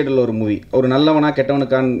கிரே ஷேடில் ஒரு மூவி, ஒரு நல்லவனா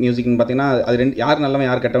கெட்டவனுக்கான மியூசிக்னு பார்த்தீங்கன்னா அது யார் நல்லவன்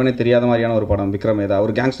யார் கெட்டவனே தெரியாத மாதிரியான ஒரு படம் விக்ரம் வேதா.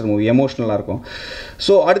 ஒரு கேங்ஸ்டர் மூவி, எமோஷ்னலாக இருக்கும்.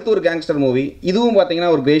 ஸோ அடுத்து ஒரு கேங்ஸ்டர் மூவி, இதுவும்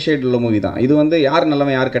பார்த்தீங்கன்னா ஒரு கிரே ஷேடில் உள்ள மூவி தான். இது வந்து யார்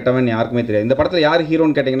நல்லவன் யார் கெட்டவன் யாருக்குமே தெரியாது. இந்த படத்தில் யார்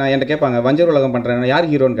ஹீரோன்னு கேட்டிங்கன்னா என்கிட்ட கேட்பாங்க, வஞ்சர் உலகம் பண்ணுறேன் யார்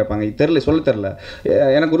ஹீரோன்னு கேட்பாங்க. தெரில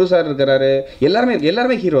எனக்கு குரு சார் இருக்கிறாரு,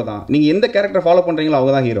 எல்லாருமே ஹீரோ தான். நீங்கள் எந்த கேரக்டர் ஃபாலோ பண்ணுறீங்களோ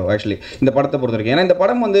அவங்க தான் ஹீரோ ஆக்சுவலி இந்த படத்தை பொறுத்த வரைக்கும். ஏன்னா இந்த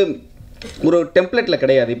படம் வந்து ஒரு டெம்ப்ளேட்டில்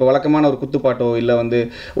கிடையாது. இப்போ வழக்கமான ஒரு குத்துப்பாட்டோ இல்லை வந்து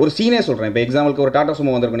ஒரு சீனே சொல்கிறேன். இப்போ எக்ஸாம்பிளுக்கு ஒரு டாடா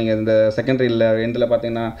சுமோ வந்திருக்கும். நீங்கள் இந்த செகண்டரியில் எண்டில்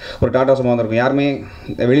பார்த்தீங்கன்னா ஒரு டாடா சுமோ வந்திருக்கும். யாருமே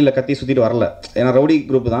வெளியில் கத்தி சுற்றிட்டு வரல, ஏன்னா ரவுடி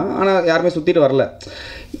குரூப் தான், ஆனால் யாருமே சுற்றிட்டு வரல.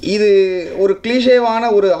 இது ஒரு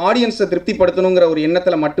கிளீஷேவான ஒரு ஆடியன்ஸை திருப்திப்படுத்தணுங்கிற ஒரு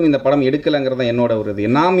எண்ணத்தில் மட்டும் இந்த படம் எடுக்கலைங்கிறத என்னோட ஒரு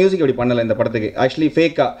இது. நான் மியூசிக் அப்படி பண்ணலை இந்த படத்துக்கு. ஆக்சுவலி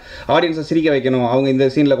ஃபேக்காக ஆடியன்ஸை சிரிக்க வைக்கணும், அவங்க இந்த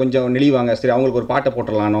சீனில் கொஞ்சம் நெளிவாங்க, சரி அவங்களுக்கு ஒரு பாட்டை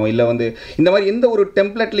போட்டுடலானோ இல்லை வந்து இந்த மாதிரி எந்த ஒரு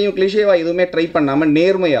டெம்ப்ளேட்லேயும் கிளீஷேவாக எதுவுமே ட்ரை பண்ணாமல்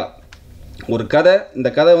நேர்மையாக ஒரு கதை, இந்த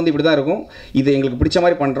கதை வந்து இப்படி தான் இருக்கும், இது எங்களுக்கு பிடிச்ச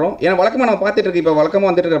மாதிரி பண்ணுறோம். ஏன்னா வழக்கமாக நம்ம பார்த்துட்டு இருக்கு, இப்போ வழக்கமாக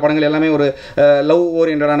வந்துட்டு இருக்கிற படங்கள் எல்லாமே ஒரு லவ்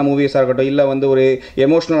ஓரியன்டான மூவிஸாக இருக்கட்டும், இல்லை வந்து ஒரு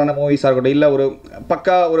எமோஷ்னலான மூவிஸாக இருக்கட்டும், இல்லை ஒரு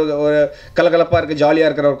பக்கா ஒரு கலகலப்பாக இருக்குது ஜாலியாக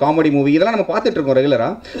இருக்கிற ஒரு காமெடி மூவி, இதெல்லாம் நம்ம பார்த்துட்டு இருக்கோம்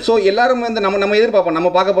ரெகுலராக. ஸோ எல்லாரும் வந்து நம்ம எதிர்பார்ப்போம்,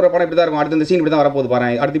 நம்ம பார்க்க போகிற படம் இப்படி தான் இருக்கும், அடுத்த இந்த சீன் இப்படி தான் வரப்போகுது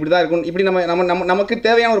பாருங்க, அடுத்து இப்படி தான் இருக்கும், இப்படி நமக்கு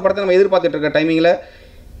தேவையான ஒரு படத்தை நம்ம எதிர்பார்த்துட்டு இருக்க டைமிங்கில்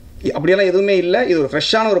அப்படியெல்லாம் எதுவுமே இல்லை. இது ஒரு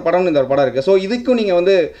ஃப்ரெஷ்ஷான ஒரு படம்னு இந்த ஒரு படம் இருக்குது. ஸோ இதுக்கும் நீங்கள்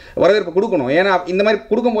வந்து வரவேற்பு கொடுக்கணும். ஏன்னா இந்த மாதிரி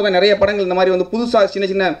கொடுக்கும்போது தான் நிறைய படங்கள் இந்த மாதிரி வந்து புதுசாக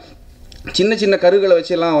சின்ன சின்ன கருகளை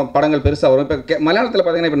வச்சு எல்லாம் படங்கள் பெருசாக வரும். இப்போ மலையாளத்தில்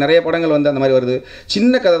பார்த்தீங்கன்னா இப்போ நிறைய படங்கள் வந்து அந்த மாதிரி வருது.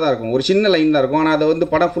 சின்ன கதை தான் இருக்கும், ஒரு சின்ன லைன் தான் இருக்கும், ஆனால் அதை வந்து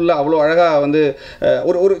படம் ஃபுல்லாக அவ்வளோ அழகாக வந்து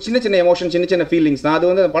ஒரு சின்ன எமோஷன், சின்ன ஃபீலிங்ஸ் தான், அது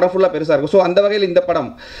வந்து படம் ஃபுல்லாக பெருசாக இருக்கும். ஸோ அந்த வகையில் இந்த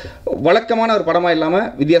படம் வழக்கமான ஒரு படமாக இல்லாமல்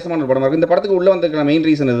வித்தியாசமான ஒரு படமாக இருக்கும். இந்த படத்துக்கு உள்ளே வந்திருக்கிற மெயின்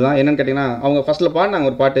ரீசன் இதுதான். என்னென்னு கேட்டிங்கன்னா, அவங்க ஃபஸ்ட்டில்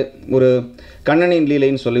பாடினாங்க ஒரு பாட்டு, ஒரு கண்ணனின்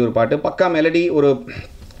லீலைன்னு சொல்லி ஒரு பாட்டு, பக்கா மெலடி, ஒரு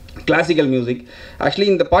கிளாசிக்கல் மியூசிக். ஆக்சுவலி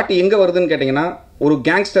இந்த பாட்டு எங்கே வருதுன்னு கேட்டிங்கன்னா, ஒரு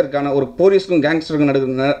கேங்ஸ்டருக்கான, ஒரு போலீஸ்க்கும் கேங்ஸ்டருக்கும்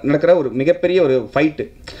நடக்கிற ஒரு மிகப்பெரிய ஒரு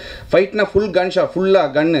ஃபைட்னா ஃபுல் கன் ஷாட்,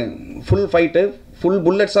 ஃபுல்லாக கன்னு, ஃபுல் ஃபைட்டு, ஃபுல்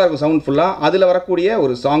புல்லட்ஸாக இருக்கும் சவுண்ட் ஃபுல்லாக, அதில் வரக்கூடிய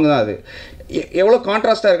ஒரு சாங் தான் அது. எவ்வளோ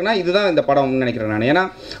கான்ட்ராஸ்ட்டாக இருக்குன்னா இதுதான் இந்த படம்னு நினைக்கிறேன் நான். ஏன்னா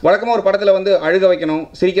வழக்கமாக ஒரு படத்தில் வந்து அழுக வைக்கணும்,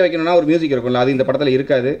 சிரிக்க வைக்கணும்னா ஒரு மியூசிக் இருக்கும்ல, அது இந்த படத்தில்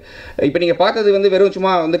இருக்காது. இப்போ நீங்கள் பார்த்தது வந்து வெறும்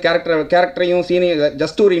சும்மா வந்து கேரக்டரையும் சீனையும்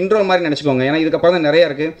ஜஸ்ட் ஒரு இன்ட்ரோ மாதிரி நினச்சிக்கோங்க. ஏன்னா இதுக்கப்புறம் தான் நிறையா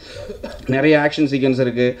இருக்குது, நிறைய ஆக்ஷன் சீக்வன்ஸ்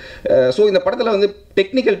இருக்குது. ஸோ இந்த படத்தில் வந்து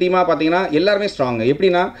டெக்னிக்கல் டீமாக பார்த்தீங்கன்னா எல்லாருமே ஸ்ட்ராங்கு.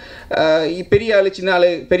 எப்படின்னா பெரிய ஆள் சின்ன ஆள்,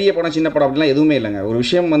 பெரிய படம் சின்ன படம் அப்படிலாம் எதுவுமே இல்லைங்க. ஒரு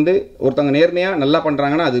விஷயம் வந்து ஒருத்தவங்க நேர்மையாக நல்லா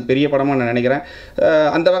பண்ணுறாங்கன்னா அது பெரிய படமாக நான் நினைக்கிறேன்.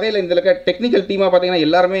 அந்த வகையில் இதில் இருக்க டெக்னிக்கல் டீமாக பார்த்தீங்கன்னா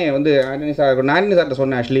எல்லாருமே வந்து ஆண்டனி சார்கிட்ட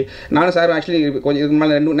சொன்னேன். நானும் சார் கொஞ்சம் இதுக்கு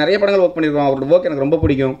மேலே நிறைய படங்கள் ஒர்க் பண்ணியிருக்கோம். அவரோட ஒர்க் எனக்கு ரொம்ப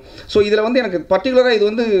பிடிக்கும். ஸோ இதில் வந்து எனக்கு பர்டிகுலராக இது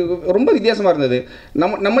வந்து ரொம்ப வித்தியாசமாக இருந்தது.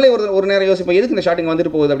 நம்மளே ஒரு நேரம் யோசிப்போம் எதுக்கு இந்த ஷாட்டிங்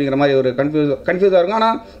வந்துட்டு போகுது அப்படிங்கிற மாதிரி ஒரு கன்ஃபியூஸாக இருக்கும்.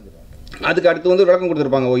 ஆனால் அதுக்கு அடுத்து வந்து விளக்கம்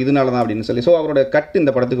கொடுத்துருப்பாங்க, ஓ இதனால தான் அப்படின்னு சொல்லி. ஸோ அவரோட கட்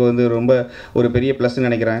இந்த படத்துக்கு வந்து ரொம்ப ஒரு பெரிய ப்ளஸ்ன்னு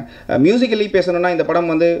நினைக்கிறேன். மியூசிக்கலி பேசணும்னா இந்த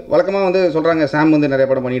படம் வந்து வழக்கமாக வந்து சொல்கிறாங்க சாம் வந்து நிறைய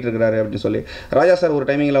படம் பண்ணிகிட்டு இருக்கிறாரு அப்படின்னு சொல்லி. ராஜா சார் ஒரு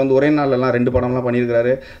டைமிங்கில் வந்து ஒரே நாள்லாம் 2 படம்லாம்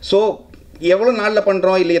பண்ணியிருக்கிறாரு. ஸோ எவ்வளோ நாளில்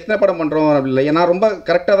பண்ணுறோம் இல்லை எத்தனை படம் பண்ணுறோம் அப்படி இல்லை, நான் ரொம்ப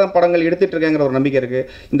கரெக்டாக தான் படங்கள் எடுத்துகிட்டு இருக்கேங்கிற ஒரு நம்பிக்கை இருக்குது.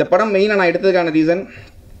 இந்த படம் மெயினாக நான் எடுத்ததுக்கான ரீசன்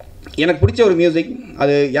எனக்கு பிடிச்ச ஒரு மியூசிக்,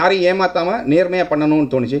 அது யாரையும் ஏமாற்றாமல் நேர்மையாக பண்ணணும்னு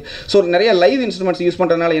தோணுச்சு. ஸோ நிறைய லைவ் இன்ஸ்ட்ருமெண்ட்ஸ் யூஸ்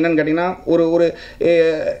பண்ணுறதுனால என்னென்னு கேட்டிங்கன்னா ஒரு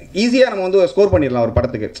ஈஸியாக நம்ம வந்து ஸ்கோர் பண்ணிடலாம் ஒரு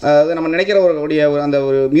படத்துக்கு. அது நம்ம நினைக்கிற அந்த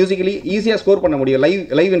ஒரு மியூசிக்கலி ஈஸியாக ஸ்கோர் பண்ண முடியும்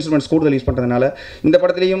லைவ் இன்ஸ்ட்ருமெண்ட்ஸ் கூடுதல் யூஸ் பண்ணுறதுனால. இந்த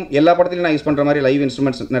படத்துலையும் எல்லா படத்துலையும் நான் யூஸ் பண்ணுற மாதிரி லைவ்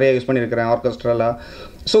இன்ஸ்ட்ருமெண்ட்ஸ் நிறைய யூஸ் பண்ணியிருக்கிறேன் ஆர்கெஸ்ட்ரலாக.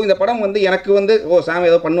 ஸோ இந்த படம் வந்து எனக்கு வந்து சாம்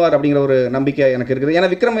ஏதோ பண்ணுவார் அப்படிங்கிற ஒரு நம்பிக்கை எனக்கு இருக்குது.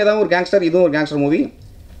 ஏன்னா விக்ரம் ஏதாவது ஒரு கேங்ஸ்டர், இதுவும் ஒரு கேங்ஸ்டர் மூவி.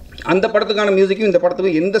 அந்த படத்துக்கான மியூசிக்கும் இந்த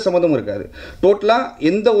படத்துக்கும் எந்த சம்மந்தமும் இருக்காது. டோட்டலாக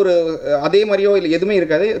எந்த ஒரு அதே மாதிரியோ இல்லை எதுவுமே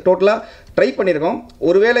இருக்காது. டோட்டலாக ட்ரை பண்ணியிருக்கோம்.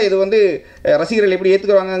 ஒருவேளை இது வந்து ரசிகர்கள் எப்படி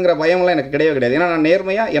ஏற்றுக்குவாங்கங்கிற பயம்லாம் எனக்கு கிடையாது. ஏன்னா நான்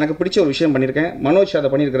நேர்மையாக எனக்கு பிடிச்ச ஒரு விஷயம் பண்ணியிருக்கேன். மனோஜ்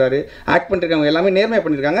அதை பண்ணியிருக்கிறாரு, ஆக்ட் பண்ணியிருக்காங்க எல்லாமே நேர்மையாக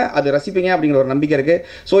பண்ணியிருக்காங்க. அது ரசிப்பீங்க அப்படிங்கிற ஒரு நம்பிக்கை இருக்குது.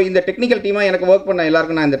 ஸோ இந்த டெக்னிக்கல் டீமாக எனக்கு ஒர்க் பண்ண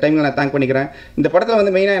எல்லாருக்கும் நான் இந்த டைமில் நான் தேங்க் பண்ணிக்கிறேன். இந்த படத்தில்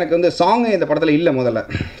வந்து மெயினாக எனக்கு வந்து சாங்கு இந்த படத்தில் இல்லை. முதல்ல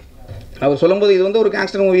அவர் சொல்லும்போது இது வந்து ஒரு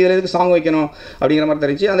கேங்ஸ்டர் மூவி, இதில் எதுக்கு சாங் வைக்கணும் அப்படிங்கிற மாதிரி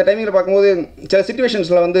தெரிஞ்சு அந்த டைமில் பார்க்கும்போது சில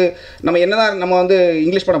சிச்சுவேஷன்ஸில் வந்து நம்ம வந்து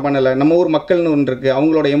இங்கிலீஷ் படம் பண்ணலை, நம்ம ஊர் மக்கள்னு ஒன்று இருக்குது,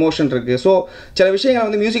 அவங்களோட எமோஷன் இருக்குது. ஸோ சில விஷயங்களை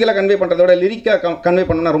வந்து மியூசிக்கலாக கன்வே பண்ணுறத விட லிரிக்காக கன்வே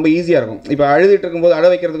பண்ணணும்னா ரொம்ப ஈஸியாக இருக்கும். இப்போ அழுதுட்டு இருக்கும்போது அழ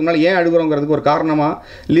வைக்கிறதுக்கு முன்னால் ஏன் அழுகுறோங்கிறதுக்கு ஒரு காரணமாக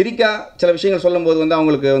லிரிக்காக சில விஷயங்கள் சொல்லும்போது வந்து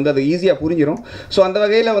அவங்களுக்கு வந்து அது ஈஸியாக புரிஞ்சிடும். ஸோ அந்த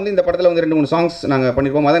வகையில் வந்து இந்த படத்தில் வந்து 2-3 சாங்ஸ் நாங்கள்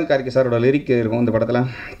பண்ணியிருக்கோம். மதன் கார்கி சாரோட லிரிக் இருக்கும் இந்த படத்தில்.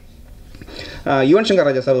 யுவன் சங்கர்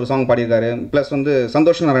ராஜா சார் ஒரு சாங் பாடியிருக்காரு. ப்ளஸ் வந்து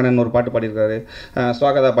சந்தோஷ் நாராயணன் ஒரு பாட்டு பாடியிருக்காரு,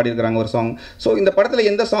 ஸ்வாகதா பாடியிருக்கிறாங்க ஒரு சாங். ஸோ இந்த படத்தில்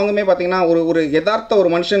எந்த சாங்குமே பார்த்தீங்கன்னா ஒரு யதார்த்த ஒரு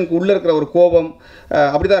மனுஷனுக்கு உள்ளே இருக்கிற ஒரு கோபம்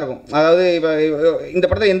அப்படி தான் இருக்கும். அதாவது இப்போ இந்த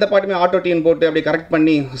படத்தில் எந்த பாட்டுமே ஆட்டோ டியூன் போட்டு அப்படி கரெக்ட்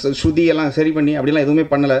பண்ணி ஸ்ருதி எல்லாம் சரி பண்ணி அப்படிலாம் எதுவுமே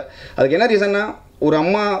பண்ணலை. அதுக்கு என்ன ரீசன்னா, ஒரு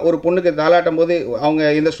அம்மா ஒரு பொண்ணுக்கு தாளாட்டும் போது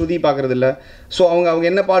அவங்க எந்த ஸ்ருதி பார்க்குறது இல்லை. ஸோ அவங்க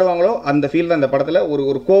என்ன பாடுவாங்களோ அந்த ஃபீல் தான் இந்த படத்தில்.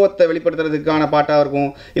 ஒரு கோவத்தை வெளிப்படுத்துறதுக்கான பாட்டாக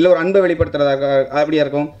இருக்கும், இல்லை ஒரு அன்பை வெளிப்படுத்துறதாக அப்படியா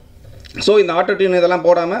இருக்கும். ஸோ இந்த ஆட்டோ டியூன் இதெல்லாம்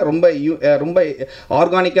போடாமல் ரொம்ப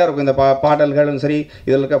ஆர்கானிக்காக இருக்கும் இந்த பாடல்களும் சரி,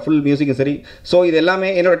 இதில் இருக்க ஃபுல் மியூசிக்கும் சரி. ஸோ இது எல்லாமே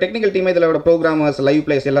என்னோட டெக்னிக்கல் டீம், இதில் ப்ரோக்ராமர்ஸ், லைவ்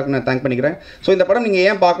பிளேஸ் எல்லாருக்கும் நான் தேங்க் பண்ணிக்கிறேன். ஸோ இந்த படம் நீங்கள்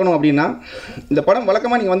ஏன் பார்க்கணும் அப்படின்னா, இந்த படம்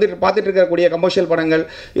வழக்கமாக நீங்கள் வந்து பார்த்துட்டு இருக்கக்கூடிய கமர்ஷியல் படங்கள்,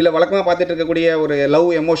 இல்லை வழக்கமாக பார்த்துட்டு இருக்கக்கூடிய ஒரு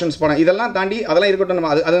லவ் எமோஷன்ஸ் படம், இதெல்லாம் தாண்டி அதெல்லாம் இருக்கட்டும்,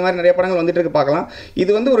 நம்ம அது மாதிரி நிறைய படங்கள் வந்துட்டு இருக்கு பார்க்கலாம்.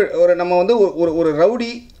 இது வந்து ஒரு நம்ம வந்து ஒரு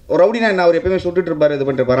ரவுடினா என்ன, அவர் எப்பயுமே சுட்டுட்டு இருப்பார், இது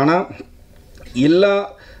பண்ணிட்டு இருப்பார். ஆனால் எல்லா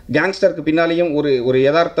கேங்ஸ்டருக்கு பின்னாலேயும் ஒரு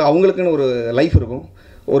யதார்த்த அவங்களுக்குன்னு ஒரு லைஃப் இருக்கும்,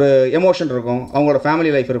 ஒரு எமோஷன் இருக்கும், அவங்களோட ஃபேமிலி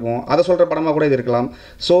லைஃப் இருக்கும். அதை சொல்கிற படமாக கூட இது இருக்கலாம்.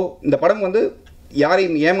 ஸோ இந்த படம் வந்து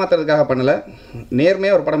யாரையும் ஏமாத்துறதுக்காக பண்ணலை,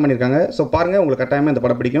 நேர்மையாக ஒரு படம் பண்ணியிருக்காங்க. ஸோ பாருங்கள், உங்களுக்கு கட்டாயமாக இந்த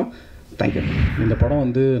படம் பிடிக்கும். தேங்க்யூ. இந்த படம்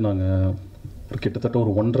வந்து நாங்கள் கிட்டத்தட்ட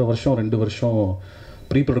ஒரு 1.5 வருஷம் 2 வருஷம்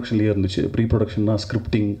ப்ரீ ப்ரொடக்ஷன்லேயே இருந்துச்சு. Pre ப்ரொடக்ஷன்னா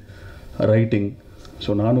scripting, writing.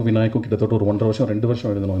 ஸோ நானும் விநாயக்கும் கிட்டத்தட்ட ஒரு 1.5 வருஷம் 2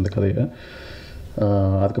 வருஷம் எழுதணும் இந்த கதையை.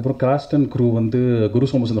 அதுக்கப்புறம் காஸ்ட் அண்ட் க்ரூ வந்து குரு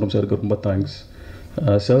சோமசுந்தரம் சாருக்கு ரொம்ப தேங்க்ஸ்.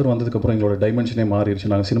 சார் வந்ததுக்கப்புறம் எங்களோட டைமென்ஷனே மாறிடுச்சு.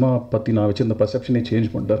 நாங்கள் சினிமா பற்றி நான் வச்சுருந்த பர்செப்ஷனே சேஞ்ச்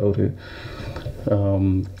பண்ணிட்டார் அவர்.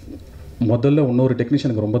 முதல்ல இன்னொரு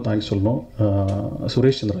டெக்னீஷியனுக்கு ரொம்ப தேங்க்ஸ் சொல்லணும்,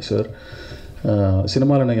 சுரேஷ் சந்திரா சார்.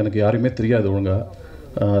 சினிமாவில் எனக்கு யாருமே தெரியாது ஒழுங்காக.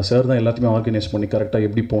 சார் தான் எல்லாத்தையுமே ஆர்கனைஸ் பண்ணி கரெக்டாக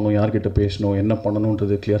எப்படி போகணும், யார்கிட்ட பேசணும், என்ன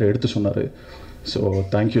பண்ணணுன்றது கிளியராக எடுத்து சொன்னார். So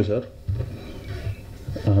thank you sir.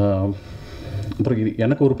 அப்புறம்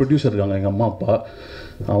எனக்கு ஒரு ப்ரொடியூசர் இருக்காங்க, எங்கள் அம்மா அப்பா.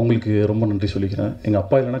 அவங்களுக்கு ரொம்ப நன்றி சொல்லிக்கிறேன். எங்கள்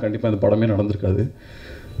அப்பா இல்லைனா கண்டிப்பாக இந்த படமே நடந்திருக்காது.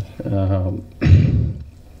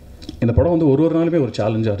 இந்த படம் வந்து ஒரு நாளுமே ஒரு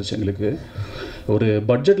சேலஞ்சாக இருந்துச்சு எங்களுக்கு. ஒரு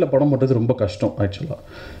பட்ஜெட்டில் படம் பண்ணுறது ரொம்ப கஷ்டம் ஆக்சுவலாக.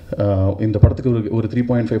 இந்த படத்துக்கு ஒரு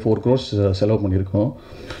 3.54 crores செலவு பண்ணியிருக்கோம்.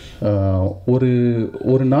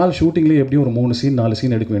 ஒரு நாள் ஷூட்டிங்லேயே எப்படியும் ஒரு 3 சீன் 4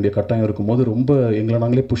 சீன் எடுக்க வேண்டிய கட்டாயம் இருக்கும்போது ரொம்ப எங்களை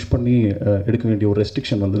நாங்களே புஷ் பண்ணி எடுக்க வேண்டிய ஒரு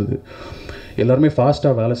ரெஸ்ட்ரிக்ஷன் வந்தது. எல்லாருமே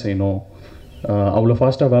ஃபாஸ்ட்டாக வேலை செய்யணும். அவ்வளோ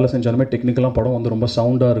ஃபாஸ்ட்டாக வேலை செஞ்சாலுமே டெக்னிக்கலாக படம் வந்து ரொம்ப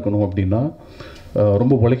சவுண்டாக இருக்கணும் அப்படின்னா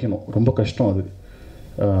ரொம்ப உழைக்கணும், ரொம்ப கஷ்டம் அது.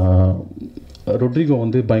 ரொட்ரிகோ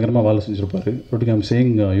வந்து பயங்கரமாக வேலை செஞ்சுருப்பார். Rodrigo, I'm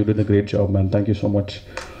saying you did a great job man, thank you so much.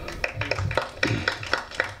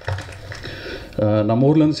 நம்ம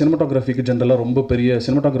ஊரில் வந்து சினிமாட்டோகிராஃபிக்கு ஜென்ரலாக ரொம்ப பெரிய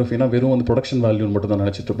சினிமாட்டோகிராஃபினா வெறும் வந்து ப்ரொடக்ஷன் வேல்யூன்னு மட்டும் தான்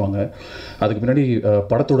நினச்சிட்டு இருப்பாங்க. அதுக்கு பின்னாடி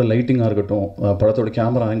படத்தோட லைட்டிங்காக இருக்கட்டும், படத்தோட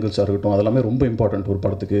கேமரா ஆங்கிள்ஸாக இருக்கட்டும், அதெல்லாமே ரொம்ப இம்பார்ட்டண்ட் ஒரு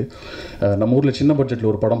படத்துக்கு. நம்ம ஊரில் சின்ன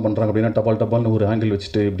பட்ஜெட்டில் ஒரு படம் பண்ணுறாங்க அப்படின்னா டபால்னு ஒரு ஆங்கிள்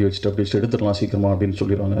வச்சுட்டு இப்படி வச்சுட்டு எடுத்துடலாம் சீக்கிரமாக அப்படின்னு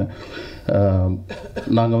சொல்லிடுவாங்க.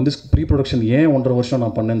 நாங்கள் வந்து ப்ரீ ப்ரொடக்ஷன் ஏன் 1.5 வருஷம்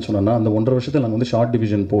நான் பண்ணேன்னு சொன்னேன்னா, அந்த 1.5 வருஷத்தில் நாங்கள் வந்து ஷார்ட்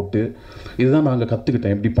டிவிஷன் போட்டு இதுதான் நாங்கள்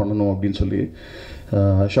கற்றுக்கிட்டேன் எப்படி பண்ணணும் அப்படின்னு சொல்லி.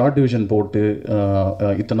 ஷார்ட் டிவிஷன் போட்டு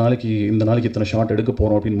இந்த நாளைக்கு இத்தனை ஷார்ட் எடுக்க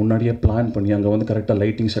போகிறோம் அப்படின்னு முன்னாடியே பிளான் பண்ணி அங்கே வந்து கரெக்டாக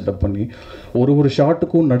லைட்டிங் செட்டப் பண்ணி ஒரு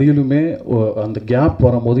ஷார்ட்டுக்கும் நடுவிலுமே அந்த கேப்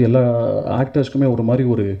வரும்போது எல்லா ஆக்டர்ஸ்க்குமே ஒரு மாதிரி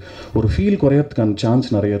ஒரு ஃபீல் குறையறதுக்கான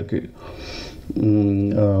சான்ஸ் நிறைய இருக்குது.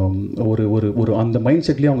 ஒரு அந்த மைண்ட்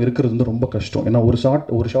செட்லேயே அவங்க இருக்கிறது வந்து ரொம்ப கஷ்டம். ஏன்னா ஒரு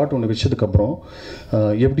ஷார்ட் ஒன்று வச்சதுக்கப்புறம்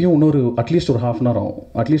எப்படியும் இன்னொரு அட்லீஸ்ட் ஒரு 1/2 hour ஆகும்,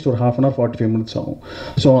 அட்லீஸ்ட் ஒரு 1/2 hour 45 minutes ஆகும்.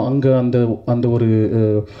 ஸோ அங்கே அந்த ஒரு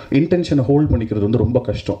இன்டென்ஷனை ஹோல்ட் பண்ணிக்கிறது வந்து ரொம்ப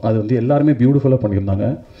கஷ்டம். அது வந்து எல்லாருமே பியூட்டிஃபுல்லாக பண்ணியிருந்தாங்க.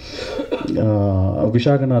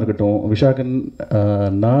 விஷாகனாக இருக்கட்டும்,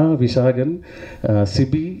 விஷாகன்,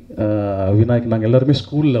 சிபி, விநாயக், நாங்கள் எல்லாருமே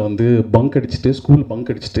ஸ்கூலில் வந்து பங்க்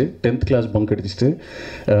அடிச்சுட்டு 10th class பங்க் அடிச்சுட்டு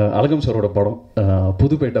அழகம் சாரோட படம்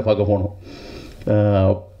புதுப்பேட்டை பார்க்க போனோம்.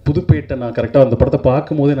 புதுப்பேட்டை நான் கரெக்டாக அந்த படத்தை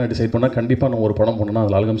பார்க்கும்போதே நான் டிசைட் பண்ணால் கண்டிப்பாக நான் ஒரு படம் போனேன்னா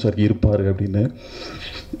அதில் அழகம் சார் இருப்பார் அப்படின்னு.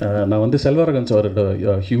 நான் வந்து செல்வராகவன் சாரோட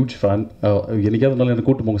ஹியூஜ் ஃபேன். என்னைக்காவது இருந்தாலும் எனக்கு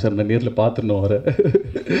கூட்டு போங்க சார், நான் நேரில் பார்த்துருந்தோம் வர.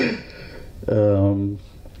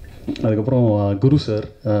 அதுக்கப்புறம் குரு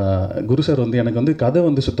சார் வந்து எனக்கு வந்து கதை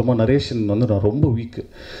வந்து சுத்தமாக நரேஷன் வந்து நான் ரொம்ப வீக்கு.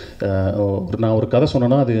 நான் ஒரு கதை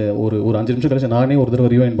சொன்னேன்னா அது ஒரு 5 நிமிஷம் கழிச்சு நானே ஒரு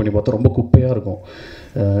தடவை ரிவைண்ட் பண்ணி பார்த்தா ரொம்ப குப்பையாக இருக்கும்.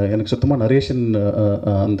 எனக்கு சுத்தமாக நரேஷன்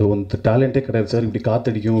அந்த டேலண்ட்டே கிடையாது சார். இப்படி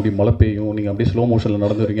காற்றடிக்கும், இப்படி மழை பெய்யும், நீங்கள் அப்படியே ஸ்லோ மோஷனில்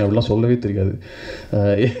நடந்து வரீங்க அப்படிலாம் சொல்லவே தெரியாது.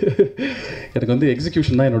 எனக்கு வந்து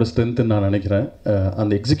எக்ஸிக்யூஷன் தான் என்னோடய ஸ்ட்ரென்த்துன்னு நான் நினைக்கிறேன்.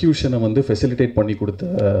 அந்த எக்ஸிக்யூஷனை வந்து ஃபெசிலிட்டேட் பண்ணி கொடுத்த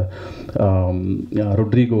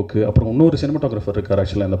ரொட்ரிகோக்கு, அப்புறம் இன்னொரு சினிமாட்டோகிராஃபர் இருக்கார்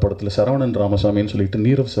ஆக்சுவலாக இந்த படத்தில், சரவணன் ராமசாமின்னு சொல்லிட்டு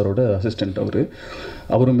நீரவ் சாரோட அசிஸ்டண்ட்.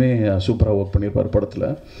 அவருமே சூப்பராக ஒர்க் பண்ணியிருப்பார் படத்தில்.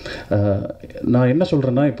 நான் என்ன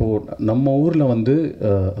சொல்கிறேன்னா, இப்போது நம்ம ஊரில் வந்து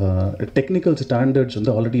டெக்னிக்கல் ஸ்டாண்டர்ட்ஸ்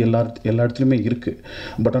வந்து ஆல்ரெடி எல்லா இடத்துலையுமே இருக்குது.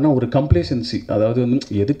 பட் ஆனால் ஒரு கம்ப்ளேசன்சி, அதாவது வந்து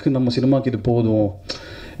எதுக்கு நம்ம சினிமாவுக்கு இது போதும்,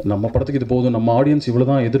 நம்ம படத்துக்கு இது போதும், நம்ம ஆடியன்ஸ் இவ்வளோ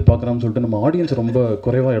தான் எதிர்பார்க்குறான்னு சொல்லிட்டு நம்ம ஆடியன்ஸ் ரொம்ப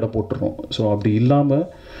குறைவாக இடம் போட்டுறோம். ஸோ அப்படி இல்லாமல்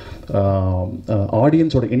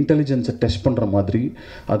ஆடியன்ஸோட இன்டெலிஜென்ஸை டெஸ்ட் பண்ணுற மாதிரி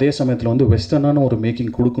அதே சமயத்தில் வந்து வெஸ்டர்னான ஒரு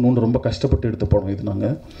மேக்கிங் கொடுக்கணுன்னு ரொம்ப கஷ்டப்பட்டு எடுத்த படம் இது.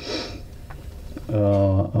 நாங்கள்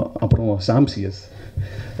அப்புறம் சாம்சிஎஸ்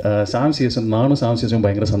நானும் சாம்சிஎஸும்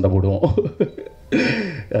பயங்கர சண்டை போடுவோம்.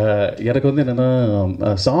 எனக்கு வந்து என்னென்னா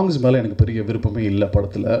சாங்ஸ் மேலே எனக்கு பெரிய விருப்பமே இல்லை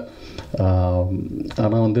படத்தில்.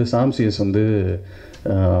 ஆனால் வந்து சாம்சிஎஸ் வந்து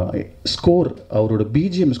ஸ்கோர், அவரோட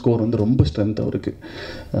பிஜிஎம் ஸ்கோர் வந்து ரொம்ப ஸ்ட்ரென்த் அவருக்கு.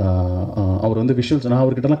 அவர் வந்து விஷுவல்ஸ், நான்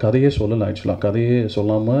அவர்கிட்டலாம் கதையே சொல்லலை ஆக்சுவலாக. கதையே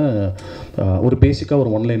சொல்லாமல் ஒரு பேசிக்காக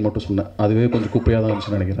ஒரு 1 line மட்டும் சொன்னேன். அதுவே கொஞ்சம் குப்பையாக தான்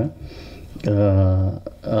இருந்துச்சுன்னு நினைக்கிறேன்.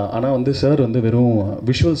 ஆனால் வந்து சார் வந்து வெறும்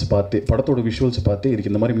விஷுவல்ஸ் பார்த்து, படத்தோட விஷுவல்ஸ் பார்த்து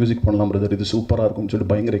இதுக்கு இந்த மாதிரி மியூசிக் பண்ணலாம் பிரதர், இது சூப்பராக இருக்கும்னு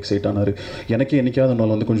சொல்லிட்டு பயங்கர எக்ஸைட் ஆனார். எனக்கே என்னைக்காவது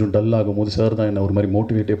நாள் வந்து கொஞ்சம் டல் ஆகும்போது சார் தான் என்ன ஒரு மாதிரி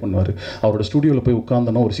மோட்டிவேட்டே பண்ணுவார். அவரோட ஸ்டுடியோவில் போய்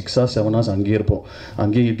உட்காந்தோன்னா ஒரு 6 hours 7 hours அங்கேயே இருப்போம்.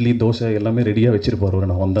 அங்கேயே இட்லி தோசை எல்லாமே ரெடியாக வச்சுருப்பார்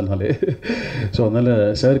அவர் நான் வந்தனாலே. ஸோ அதனால்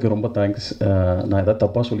சாருக்கு ரொம்ப தேங்க்ஸ். நான் எதாவது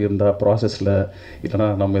தப்பாக சொல்லியிருந்தா ப்ராசஸில், இல்லைனா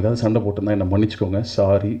நம்ம ஏதாவது சண்டை போட்டிருந்தா என்னை மன்னிச்சுக்கோங்க,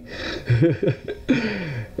 சாரி.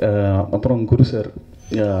 அப்புறம் குரு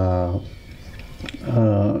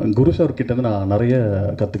சார் கிட்டேருந்து நான் நிறைய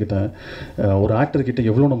கற்றுக்கிட்டேன். ஒரு ஆக்டர்கிட்ட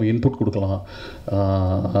எவ்வளோ நம்ம இன்புட் கொடுக்கலாம்,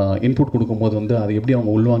 இன்புட் கொடுக்கும்போது வந்து அது எப்படி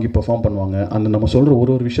அவங்க உள்வாங்கி பெர்ஃபார்ம் பண்ணுவாங்க, அந்த நம்ம சொல்கிற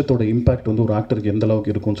ஒரு விஷயத்தோட இம்பாக்ட் வந்து ஒரு ஆக்டருக்கு எந்த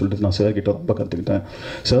அளவுக்கு இருக்கும்னு சொல்லிட்டு நான் சார் கிட்ட ரொம்ப கற்றுக்கிட்டேன்.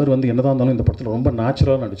 சார் வந்து என்னதான் இருந்தாலும் இந்த படத்தில் ரொம்ப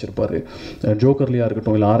நேச்சுரலாக நடிச்சிருப்பார். ஜோக்கர்லியாக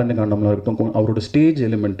இருக்கட்டும், இல்லை ஆரண்ய காண்டம்லாம் இருக்கட்டும், அவரோட ஸ்டேஜ்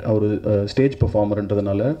எலிமெண்ட், அவர் ஸ்டேஜ்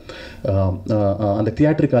பெர்ஃபார்மர்ன்றதுனால அந்த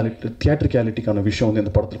தியேட்ரிக்காலிட்டிக்கான விஷயம் வந்து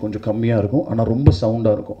இந்த படத்தில் கொஞ்சம் கம்மியாக இருக்கும். ஆனால் ரொம்ப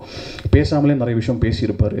சவுண்டாக இருக்கும். பேசாமலே நிறைய விஷயம்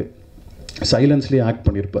பேசியிருப்பார், சைலன்ஸ்லேயே ஆக்ட்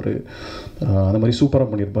பண்ணியிருப்பார். அந்த மாதிரி சூப்பராக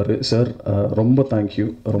பண்ணியிருப்பார் சார். ரொம்ப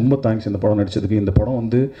தேங்க்ஸ் இந்த படம் நடித்ததுக்கு. இந்த படம்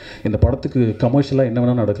வந்து இந்த படத்துக்கு கமர்ஷியலாக என்ன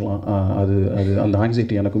வேணால் நடக்கலாம், அது அந்த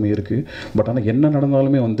ஆங்ஸைட்டி எனக்குமே இருக்குது. பட் ஆனால் என்ன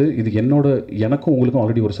நடந்தாலுமே வந்து இது எனக்கும் உங்களுக்கும்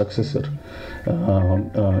ஆல்ரெடி ஒரு சக்ஸஸ் சார்.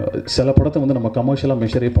 சில படத்தை வந்து நம்ம கமர்ஷியலாக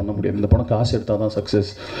மெஷரே பண்ண முடியாது. இந்த படம் காசு எடுத்தால் தான்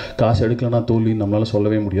சக்ஸஸ், காசு எடுக்கலைன்னா தோல்வி நம்மளால்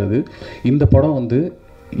சொல்லவே முடியாது. இந்த படம் வந்து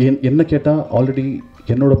என்ன கேட்டால் ஆல்ரெடி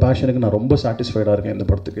என்னோடய பேஷனுக்கு நான் ரொம்ப சாட்டிஸ்ஃபைடாக இருக்கேன். இந்த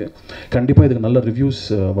படத்துக்கு கண்டிப்பாக இதுக்கு நல்ல ரிவ்யூஸ்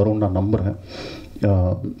வரும்னு நான் நம்புகிறேன்.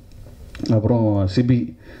 அப்புறம்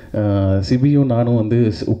சிபியும் நானும் வந்து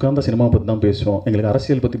உட்கார்ந்த சினிமா பற்றி தான் பேசுவோம். எங்களுக்கு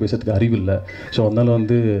அரசியல் பற்றி பேசுறதுக்கு அறிவு இல்லை. ஸோ அதனால்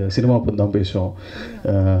வந்து சினிமா பற்றி தான் பேசுவோம்.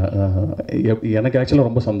 எனக்கு ஆக்சுவலாக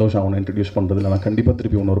ரொம்ப சந்தோஷம் அவனை இன்ட்ரடியூஸ் பண்ணுறதுல. நான் கண்டிப்பாக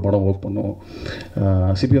திருப்பி இன்னொரு படம் ஒர்க் பண்ணுவோம்.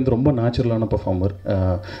 சிபி வந்து ரொம்ப நேச்சுரலான பர்ஃபார்மர்.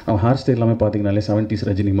 அவன் ஹேர் ஸ்டைல் எல்லாமே பார்த்தீங்கனாலே 70s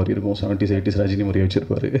ரஜினி மாதிரி இருக்கும். 70s 80s ரஜினி மாதிரி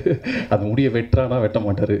வச்சுருப்பார். அது முடிய வெட்டுறானா வெட்ட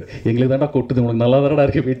மாட்டார். எங்களுக்கு தாண்டா கொட்டுது, உனக்கு நல்லா தானடா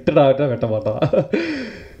இருக்குது, வெட்டுடா வெட்ட மாட்டான்.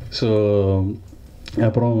 ஸோ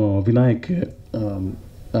அப்புறம் விநாயக்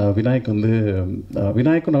வந்து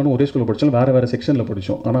விநாயக்கும் நானும் ஒரே ஸ்கூலில் படித்தோம், வேறு செக்ஷனில்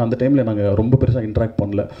படித்தோம். ஆனால் அந்த டைமில் நாங்கள் ரொம்ப பெருசாக இன்ட்ராக்ட்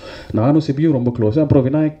பண்ணல. நானும் சிபியும் ரொம்ப க்ளோஸ். அப்புறம்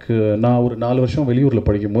விநாயக் நான் ஒரு 4 வருஷம் வெளியூரில்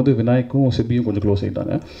படிக்கும் போது விநாயக்கும் சிபியும் கொஞ்சம் க்ளோஸ்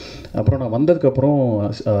ஆகிட்டாங்க. அப்புறம் நான் வந்ததுக்கப்புறம்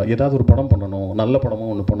ஏதாவது ஒரு படம் பண்ணணும், நல்ல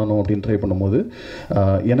படமாக ஒன்று பண்ணணும் அப்படின்னு ட்ரை பண்ணும்போது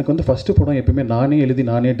எனக்கு வந்து ஃபஸ்ட்டு படம் எப்பயுமே நானே எழுதி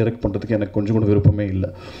நானே டைரக்ட் பண்ணுறதுக்கு எனக்கு கொஞ்சம் கூட விருப்பமே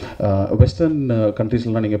இல்லை. வெஸ்டர்ன்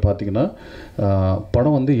கண்ட்ரீஸ்லாம் நீங்கள் பார்த்தீங்கன்னா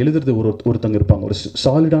படம் வந்து எழுதுறது ஒருத்தங்க இருப்பாங்க, ஒரு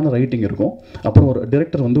சாலிடான ரைட்டிங் இருக்கும். அப்புறம் ஒரு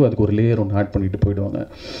டைரக்டர் வந்து அதுக்கு ஒரு லேயர் ஒன்று ஆட் பண்ணிட்டு போயிடுவாங்க.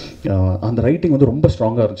 அந்த ரைட்டிங் வந்து ரொம்ப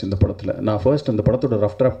ஸ்ட்ராங்காக இருந்துச்சு இந்த படத்தில். நான் ஃபர்ஸ்ட் இந்த படத்தோட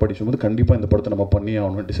ரஃப் டிராஃப்ட் படிக்கும்போது கண்டிப்பாக இந்த படத்தை நம்ம பண்ணி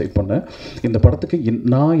ஆகணும்னு டிசைட் பண்ணேன். இந்த படத்துக்கு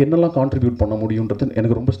நான் என்னெல்லாம் கான்ட்ரிபியூட் பண்ண முடியுன்றது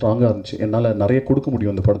எனக்கு ரொம்ப ஸ்ட்ராங்காக இருந்துச்சு. என்னால் நிறைய கொடுக்க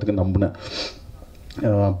முடியும் இந்த படத்துக்கு நம்பினேன்.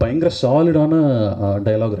 பயங்கர சாலிடான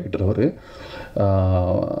டயலாக் ரைட்டர் அவர்.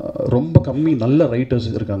 ரொம்ப கம்மி நல்ல ரைட்டர்ஸ்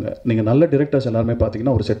இருக்காங்க. நீங்கள் நல்ல டிரெக்டர்ஸ் எல்லாருமே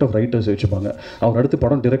பார்த்தீங்கன்னா ஒரு செட் ஆஃப் ரைட்டர்ஸ் வச்சுப்பாங்க. அவர் அடுத்து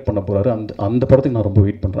படம் டிரெக்ட் பண்ண போகிறாரு. அந்த படத்துக்கு நான் ரொம்ப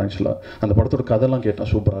வெயிட் பண்ணுறேன். ஆக்சுவலாக அந்த படத்தோட கதைலாம்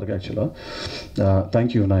கேட்டால் சூப்பராக இருக்குது. ஆக்சுவலாக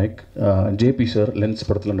thank you Vinayak. JP sir lens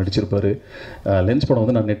படத்தில் நடிச்சிருப்பார். லென்ஸ் படம்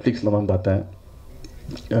வந்து நான் நெட்ஃப்ளிக்ஸில் தான் பார்த்தேன்.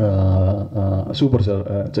 Super sir,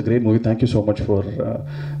 it's a great movie. Thank you so much for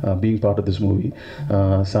being part of this movie.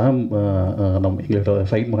 சாம் எங்களோட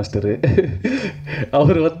ஃபைட் மாஸ்டரு.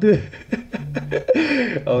 அவர் வந்து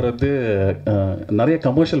நிறைய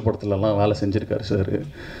கமர்ஷியல் படத்துலலாம் வேலை செஞ்சுருக்காரு சார்.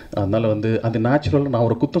 அதனால் வந்து அது நேச்சுரலாக நான்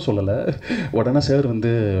ஒரு குத்தம் சொல்லலை. உடனே சார்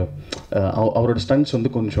வந்து அவரோட ஸ்டண்ட்ஸ்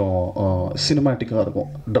வந்து கொஞ்சம் சினிமேட்டிக்காக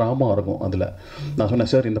இருக்கும், ட்ராமா இருக்கும். அதில் நான்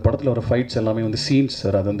சொன்னேன் சார் இந்த படத்தில் வர ஃபைட்ஸ் எல்லாமே வந்து சீன்ஸ்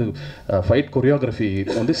சார். அது வந்து ஃபைட் கொரியோகிராஃபி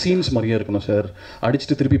வந்து சீன்ஸ் மாதிரியே இருக்கணும் சார்.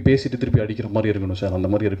 அடிச்சுட்டு திருப்பி பேசிட்டு திருப்பி அடிக்கிற மாதிரி இருக்கணும் சார். அந்த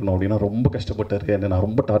மாதிரி இருக்கணும் அப்படின்னா ரொம்ப கஷ்டப்பட்டார். என்னை நான்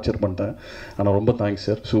ரொம்ப டார்ச்சர் பண்ணிட்டேன். ஆனால் ரொம்ப தேங்க்ஸ்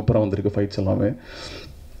சார். சூப்பராக வந்திருக்கு ஃபைட்ஸ் எல்லாமே.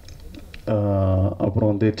 அப்புறம்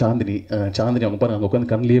வந்து சாந்தினி அவங்க பாருங்க, அவங்க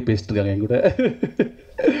உட்காந்து கண்ணிலேயே பேசிட்டு இருக்காங்க என் கூட.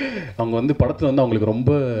 அவங்க வந்து படத்தில் வந்து அவங்களுக்கு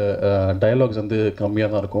ரொம்ப டயலாக்ஸ் வந்து கம்மியாக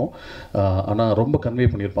தான் இருக்கும். ஆனால் ரொம்ப கன்வே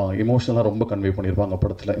பண்ணியிருப்பாங்க, எமோஷனலாக ரொம்ப கன்வே பண்ணியிருப்பாங்க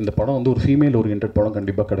படத்தில். இந்த படம் வந்து ஒரு ஃபீமேல் ஓரியன்ட் படம்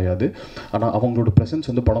கண்டிப்பாக கிடையாது. ஆனால் அவங்களோட ப்ரெசன்ஸ்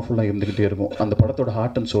வந்து படம் ஃபுல்லாக இருந்துக்கிட்டே இருக்கும். அந்த படத்தோட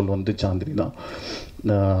ஹார்ட் அண்ட் சோல் வந்து சாந்தினி தான்.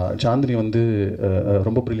 சாந்தினி வந்து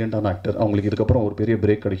ரொம்ப ப்ரில்லியண்டான ஆக்டர். அவங்களுக்கு இதுக்கப்புறம் ஒரு பெரிய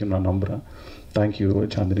பிரேக் கிடைக்கும் நான் நம்புகிறேன். தேங்க்யூ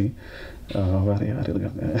சாந்தினி. வேறு யார்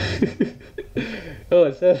இருக்காங்க?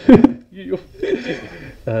 சார் ஐயோ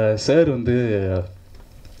சார் வந்து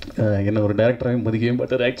என்ன ஒரு டைரக்டராகவே மதிக்கவே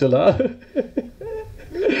மாட்டார். ஆக்சுவலாக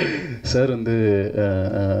சார் வந்து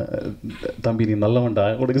தம்பி நீ நல்லவன்டா,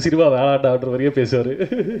 உனக்கு சினிமா வேளாண்டான்ற வரையே பேசுவார்.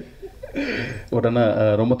 உடனே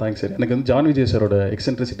ரொம்ப தேங்க்ஸ் சார். எனக்கு வந்து ஜான் விஜய் சாரோட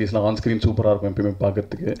எக்ஸென்ட்ரிசிட்டிஸ்லாம் ஆன் ஸ்க்ரீன் சூப்பராக இருக்கும் எப்பயுமே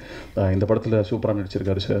பார்க்குறதுக்கு. இந்த படத்தில் சூப்பராக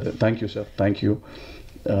நடிச்சிருக்காரு சார். Thank you sir, thank you.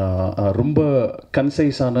 ரொம்ப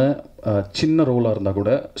கன்சைஸான சின்ன ரோலாக இருந்தால்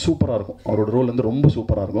கூட சூப்பராக இருக்கும். அவரோட ரோல் வந்து ரொம்ப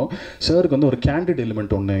சூப்பராக இருக்கும். சாருக்கு வந்து ஒரு கேண்டிட்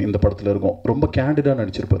எலிமெண்ட் ஒன்று இந்த படத்தில் இருக்கும். ரொம்ப கேண்டிடாக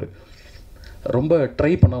நடிச்சிருப்பார், ரொம்ப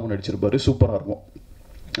ட்ரை பண்ணாமல் நடிச்சிருப்பார். சூப்பராக இருக்கும்.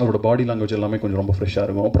 அவரோட பாடி லாங்குவேஜ் எல்லாமே கொஞ்சம் ரொம்ப ஃப்ரெஷ்ஷாக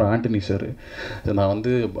இருக்கும். அப்புறம் ஆண்டனி சார், நான்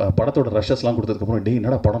வந்து படத்தோட ரஷஸ்லாம் கொடுத்ததுக்கப்புறம் டே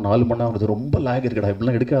என்னடா படம் 4 மணி நேரம் வருது, ரொம்ப லேக் இருக்குடா,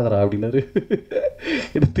 இப்படிலாம் எடுக்காதடா அப்படின்னாரு.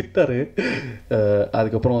 எனக்கு திட்டாரு.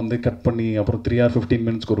 அதுக்கப்புறம் வந்து கட் பண்ணி அப்புறம் 3 hours 15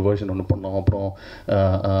 minutes ஒரு வேர்ஷன் ஒன்று பண்ணோம். அப்புறம்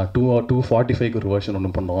 2:45 ஒரு வேர்ஷன்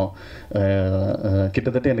ஒன்று பண்ணோம்.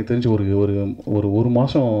 கிட்டத்தட்ட எனக்கு தெரிஞ்சு ஒரு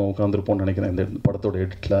மாதம் உட்காந்துருப்போம்னு நினைக்கிறேன் இந்த படத்தோட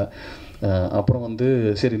எடிட்டில். அப்புறம் வந்து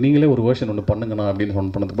சரி நீங்களே ஒரு வேர்ஷன் ஒன்று பண்ணுங்கண்ணா அப்படின்னு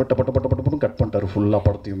சொன்ன பண்ணது. பட்டு கட் பண்ணிட்டாரு ஃபுல்லாக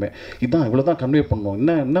படத்தையுமே. இதான் இவ்வளோ தான் கன்வே பண்ணோம்.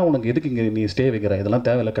 என்ன உனக்கு எதுக்கு இங்கே நீ ஸ்டே வைக்கிற, இதெல்லாம்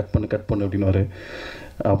தேவையில்லை, கட் பண்ணு அப்படின்னு.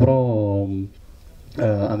 அப்புறம்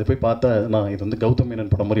அது போய் பார்த்தா நான் இது வந்து கௌதம்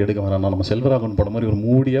மேனன் படம் மாதிரி எடுக்க வேணாம், நம்ம செல்வராகவன் படம் மாதிரி ஒரு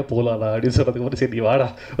மூடியாக போகலாடா அப்படின்னு சொல்கிறதுக்கு மாதிரி சரி வாடா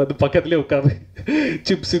வந்து பக்கத்துலேயே உட்காந்து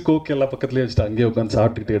சிப்ஸு கோக் எல்லாம் பக்கத்துலேயே வச்சுட்டு அங்கேயே உட்காந்து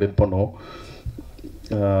சாப்பிட்டுக்கிட்டு எடிட் பண்ணோம்.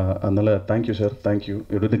 அதனால் thank you sir, thank you.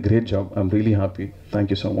 You did a great job. I'm really happy.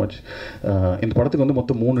 Thank you so much. இந்த படத்துக்கு வந்து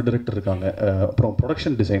மொத்தம் 3 டிரெக்டர் இருக்காங்க. அப்புறம்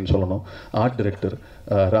ப்ரொடக்ஷன் டிசைன் சொல்லணும். ஆர்ட் டிரெக்டர்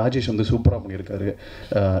ராஜேஷ் வந்து சூப்பராக பண்ணியிருக்காரு.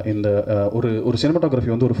 இந்த ஒரு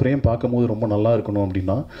சினிமாட்டோகிராஃபி வந்து ஒரு ஃப்ரேம் பார்க்கும்போது ரொம்ப நல்லா இருக்கணும்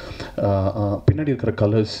அப்படின்னா பின்னாடி இருக்கிற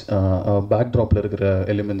கலர்ஸ், பேக்ட்ராப்பில் இருக்கிற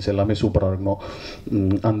எலிமெண்ட்ஸ் எல்லாமே சூப்பராக இருக்கணும்.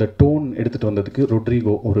 அந்த டோன் எடுத்துகிட்டு வந்ததுக்கு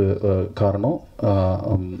ரொட்ரிகோ ஒரு காரணம்,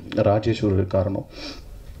 ராஜேஷ் ஒரு காரணம்.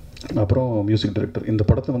 அப்புறம் மியூசிக் டைரக்டர். இந்த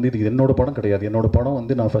படத்தை வந்து இது என்னோட படம் கிடையாது. என்னோட படம்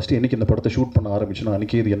வந்து நான் ஃபஸ்ட்டு என்றைக்கு இந்த படத்தை ஷூட் பண்ண ஆரம்பிச்சேன்னா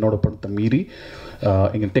அன்றைக்கி இது என்னோட படத்தை மீறி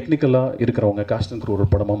இங்கே டெக்னிக்கலாக இருக்கிறவங்க காஸ்ட் அண்ட் க்ரூ ஒரு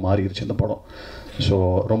படமாக மாறிடுச்சு இந்த படம். ஸோ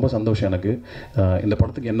ரொம்ப சந்தோஷம் எனக்கு. இந்த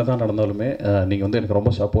படத்துக்கு என்ன தான் நடந்தாலுமே நீங்கள் வந்து எனக்கு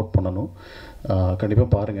ரொம்ப சப்போர்ட் பண்ணணும். கண்டிப்பாக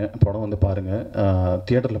பாருங்கள், படம் வந்து பாருங்கள்,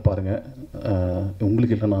 தியேட்டரில் பாருங்கள்.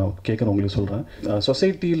 உங்களுக்கு இல்லை, நான் கேட்குறேன், உங்களுக்கு சொல்கிறேன்.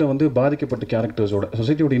 சொசைட்டியில் வந்து பாதிக்கப்பட்ட கேரக்டர்ஸோட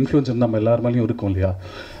சொசைட்டியோட இன்ஃப்ளூயன்ஸ் வந்து நம்ம எல்லார் மேலேயும் இருக்கும் இல்லையா?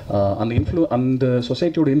 அந்த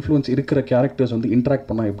சொசைட்டியோட இன்ஃப்ளூயன்ஸ் இருக்கிற கேரக்டர்ஸ் வந்து இன்ட்ராக்ட்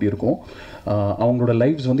பண்ணால் எப்படி இருக்கும், அவங்களோட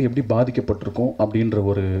லைஃப்ஸ் வந்து எப்படி பாதிக்கப்பட்டிருக்கும் அப்படின்ற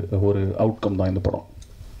ஒரு அவுட்கம் தான் இந்த படம்.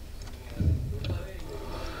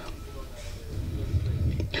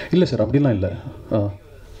 இல்லை சார், அப்படிலாம் இல்லை.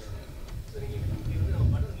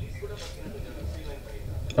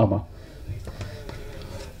 ஆமாம்,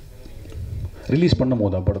 ரிலீஸ் பண்ணும்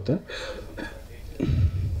போதா படத்தை?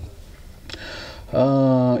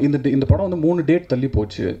 இந்த படம் வந்து 3 டேட் தள்ளி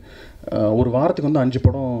போச்சு. ஒரு வாரத்துக்கு வந்து 5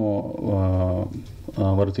 படம்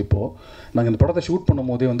வருது. இப்போது நாங்கள் இந்த படத்தை ஷூட் பண்ணும்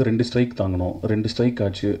போதே வந்து 2 ஸ்ட்ரைக் தாங்கினோம். 2 ஸ்ட்ரைக்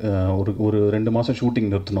ஆச்சு. ஒரு 2 மாதம் ஷூட்டிங்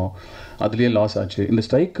நிறுத்தினோம். அதுலேயே லாஸ் ஆச்சு. இந்த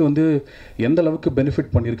ஸ்ட்ரைக்கு வந்து எந்த அளவுக்கு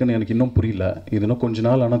பெனிஃபிட் பண்ணியிருக்குன்னு எனக்கு இன்னும் புரியல. இது இன்னும் கொஞ்ச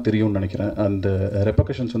நாள் ஆனால் தெரியும்னு நினைக்கிறேன். அந்த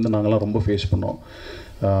ரெப்பர்கஷன்ஸ் வந்து நாங்களாம் ரொம்ப ஃபேஸ் பண்ணோம்.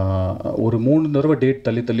 ஒரு 3 தடவை டேட்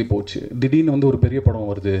தள்ளி போச்சு. திடீர்னு வந்து ஒரு பெரிய படம்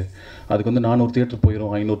வருது, அதுக்கு வந்து 400 தியேட்டர்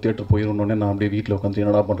போயிடும், 500 தியேட்டர் போயிடும்னு நான் அப்படியே வீட்டில் உட்காந்து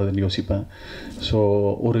என்னடா பண்ணுறதுன்னு யோசிப்பேன். ஸோ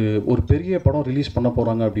ஒரு பெரிய படம் ரிலீஸ் பண்ண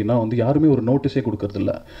போகிறாங்க அப்படின்னா வந்து யாருமே ஒரு நோட்டீஸே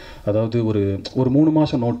கொடுக்கறதில்ல. அதாவது ஒரு 3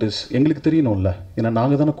 மாதம் நோட்டீஸ் எங்களுக்கு தெரியணும்ல, ஏன்னா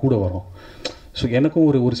நாங்கள் தானே கூட வரோம். ஸோ எனக்கும்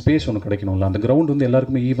ஒரு ஸ்பேஸ் ஒன்று கிடைக்கணும்ல. அந்த கிரவுண்ட் வந்து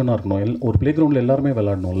எல்லாருக்குமே ஈவனாக இருக்கணும். ஒரு ப்ளே கிரவுண்டில் எல்லாருமே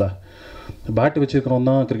விளாடணும்ல. பேட்டு வச்சுருக்கிறோம்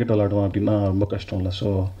தான் கிரிக்கெட் விளாடுவோம் அப்படின்னா ரொம்ப கஷ்டம் இல்லை. ஸோ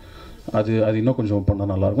அது இன்னும் கொஞ்சம் பண்ணால்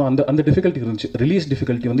நல்லாயிருக்கும். அந்த டிஃபிகல்ட்டி இருந்துச்சு. ரிலீஸ்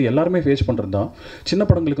டிஃபிகல்ட்டி வந்து எல்லாருமே ஃபேஸ் பண்ணுறது தான். சின்ன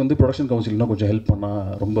படங்களுக்கு வந்து ப்ரொடக்ஷன் கவுன்சில் இன்னும் கொஞ்சம் ஹெல்ப் பண்ணால்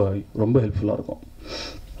ரொம்ப ரொம்ப ஹெல்ப்ஃபுல்லாக இருக்கும்.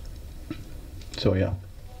 ஸோ யா,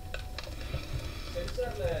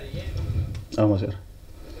 ஆமாம் சார்.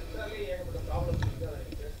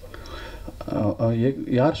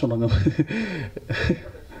 யார் சொன்னாங்க?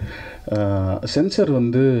 சென்சர்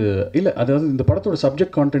வந்து இல்லை, அதாவது இந்த படத்தோட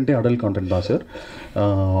சப்ஜெக்ட் கான்டென்ட்டே அடல்ட் கான்டென்ட் தான் சார்.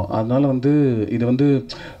 அதனால் வந்து இது வந்து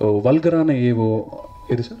வல்கரான ஏவோ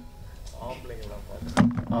இது சார்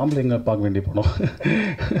ஆம்பளைங்க பார்க்க வேண்டிய படம்.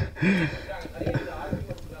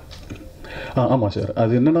 ஆமாம் சார்.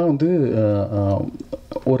 அது என்னென்னா வந்து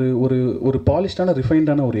ஒரு பாலிஷ்டான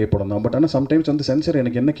ரிஃபைண்டான ஒரு படம் தான். பட் ஆனால் சம்டைம்ஸ் வந்து சென்சர்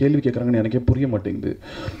எனக்கு என்ன கேள்வி கேட்குறாங்கன்னு எனக்கே புரிய மாட்டேங்குது.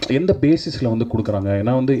 எந்த பேசிஸில் வந்து கொடுக்குறாங்க?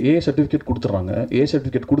 ஏன்னா வந்து சர்டிஃபிகேட் கொடுத்துட்றாங்க.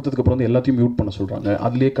 சர்டிஃபிகேட் கொடுத்ததுக்கப்புறம் வந்து எல்லாத்தையும் மியூட் பண்ண சொல்கிறாங்க,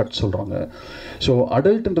 அதுலேயே கட் சொல்கிறாங்க. ஸோ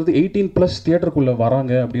அடல்ட்ன்றது 18+ தியேட்டருக்குள்ளே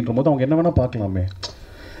வராங்க அப்படின்ற போது அவங்க என்ன வேணால் பார்க்கலாமே.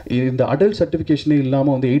 இந்த அடல்ட் சர்டிஃபிகேஷனே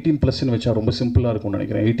இல்லாமல் வந்து 18+ன்னு வச்சா ரொம்ப சிம்பிளாக இருக்கும்னு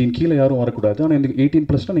நினைக்கிறேன். 18 கீழே யாரும் வரக்கூடாது, ஆனால் இந்த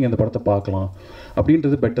 18+னா நீங்கள் அந்த படத்தை பார்க்கலாம்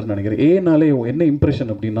அப்படின்றது பெட்டர்னு நினைக்கிறேன். ஏனாலே என்ன இம்ப்ரெஷன்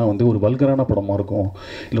அப்படின்னா வந்து ஒரு வல்கரான படமாக இருக்கும்,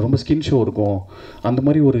 இல்லை ரொம்ப ஸ்கின் ஷோ இருக்கும், அந்த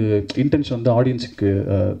மாதிரி ஒரு இன்டென்ஷன் வந்து ஆடியன்ஸுக்கு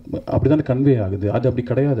அப்படி தானே கன்வே ஆகுது. அது அப்படி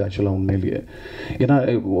கிடையாது ஆக்சுவலாக உண்மையிலேயே. ஏன்னா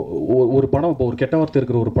ஒரு படம், இப்போ ஒரு கெட்ட வார்த்தை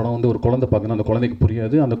இருக்கிற ஒரு படம் வந்து ஒரு குழந்தை பார்க்கணும், அந்த குழந்தைக்கு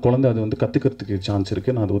புரியாது, அந்த குழந்தை அது வந்து கற்றுக்கிறதுக்கு சான்ஸ்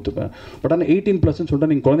இருக்குது, நான் அதை ஒத்துப்பேன். பட் ஆனால் 18+ன்னு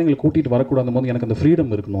சொல்லிட்டு நீங்கள் குழந்தைங்களை கூட்டிகிட்டு வரக்கூடாது போது எனக்கு அந்த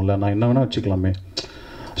ஃப்ரீடம் இருக்கணும்ல, நான் என்ன வேணால் வச்சுக்கலாமே.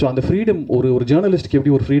 ஸோ அந்த ஃப்ரீடம் ஒரு ஜேர்னலிஸ்ட்டுக்கு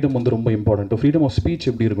எப்படி ஒரு ஃப்ரீடம் வந்து ரொம்ப இம்பார்ட்டன்ட், ஃப்ரீடம் ஆஃப் ஸ்பீச்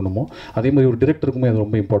எப்படி இருக்கணுமோ அதே மாதிரி ஒரு டிரெக்டருக்குமே அது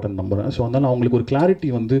ரொம்ப இம்பார்ட்டன்ட் நம்புறேன். ஸோ அதனால் அவங்களுக்கு ஒரு கிளாரிட்டி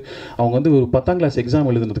வந்து அவங்க வந்து ஒரு 10ஆம் கிளாஸ் எக்ஸாம்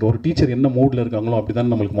எழுதுனதுக்கு ஒரு டீச்சர் என்ன மூடில் இருக்காங்களோ அப்படி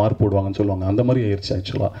தான் நம்மளுக்கு மார்க் போடுவாங்கன்னு சொல்லுவாங்க. அந்த மாதிரி ஆயிடுச்சு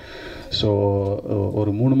ஆக்சுவலாக. ஸோ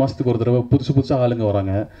ஒரு 3 மாதத்துக்கு ஒரு தடவை புதுசாக ஆளுங்க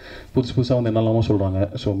வராங்க, புதுசாக வந்து என்னெல்லாமோ சொல்கிறாங்க.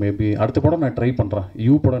 ஸோ மேபி அடுத்த படம் நான் ட்ரை பண்ணுறேன்.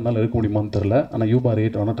 படம் என்னால் இருக்க முடியுமான்னு தெரில, ஆனால்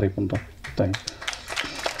 /8 வேணால் ட்ரை பண்ணுறேன். தேங்க்ஸ்.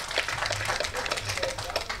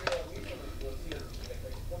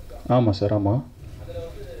 ஆமாம் சார், ஆமாம்.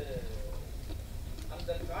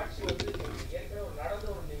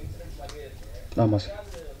 ஆமாம் சார்.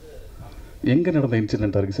 எங்கே நடந்த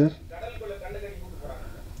இன்சிடெண்ட்டாக இருக்குது சார்?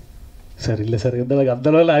 சார் இல்லை சார், அந்த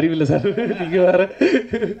அளவில் அறிவில்லை சார், நீங்கள் வேறு.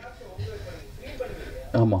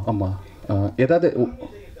 ஆமாம் ஆமாம், ஏதாவது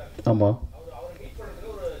ஆமாம்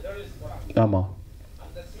ஆமாம்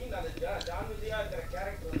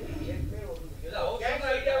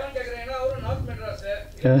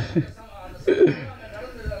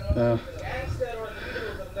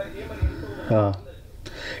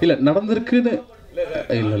இல்லை நடந்திருக்குன்னு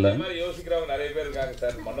இல்லை இல்லை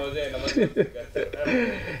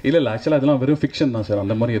இல்லை ஆக்சுவலாக அதெல்லாம் வெறும் ஃபிக்ஷன் தான் சார்.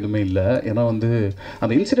 அந்த மாதிரி எதுவுமே இல்லை. ஏன்னா வந்து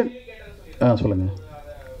அந்த இன்சிடெண்ட் சொல்லுங்கள்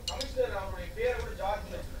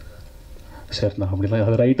சார். நான் அப்படிலாம்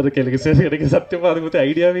அது ரைட்டர் கேளுங்க சார், எனக்கு சத்தியமாக அதை பற்றி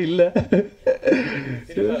ஐடியாவே இல்லை.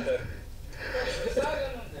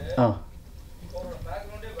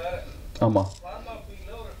 ஆமாம்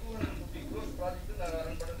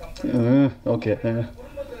ஓகே.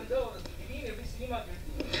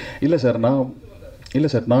 இல்லை சார்,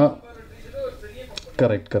 நான்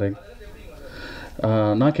கரெக்ட்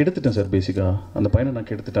நான் கெடுத்துட்டேன் சார். பேசிக்காக அந்த பையனை நான்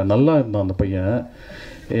கெடுத்துட்டேன். நல்லா இருந்தான் அந்த பையன்.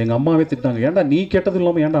 எங்கள் அம்மாவே திட்டாங்க, ஏன்டா நீ கெட்டது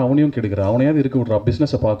இல்லாமல் ஏன்டா அவனையும் கெடுக்கிற, அவனையாவது இருக்க விட்றா,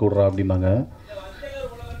 பிஸ்னஸை பார்க்க விட்றா அப்படின்னாங்க.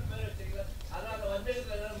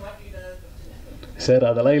 சார்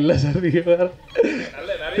அதெல்லாம் இல்லை சார், நீங்கள் வேறு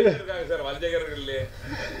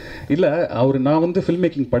இல்லை. நான் வந்து ஃபில்ம்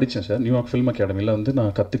மேக்கிங் படித்தேன் சார், நியூயார்க் ஃபில்ம் அகாடமியில் வந்து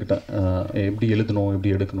நான் கற்றுக்கிட்டேன் எப்படி எழுதணும்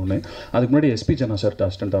எப்படி எடுக்கணும்னு. அதுக்கு முன்னாடி எஸ்பி ஜனா சார்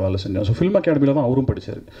அசிஸ்டண்ட்டாக வேலை செஞ்சேன். ஸோ ஃபில்ம் அகாடமியில் தான் அவரும்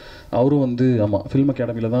படித்தார். அவரும் வந்து ஆமாம் ஃபில்ம்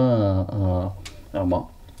அகாடமியில் தான் ஆமாம்.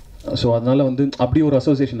 ஸோ அதனால் வந்து அப்படி ஒரு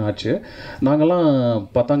அசோசியேஷன் ஆச்சு. நாங்கள்லாம்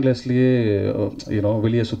 10ஆம் கிளாஸ்லேயே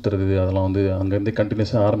வெளியே சுற்றுறது அதெல்லாம் வந்து அங்கேருந்து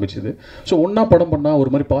கண்டினியூஸாக ஆரம்பிச்சுது. ஸோ ஒன்றா படம் பண்ணால்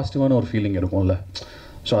ஒரு மாதிரி பாசிட்டிவான ஒரு ஃபீலிங் இருக்கும்ல.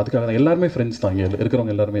 ஸோ அதுக்காக தான் எல்லாருமே ஃப்ரெண்ட்ஸ் தான், இங்கே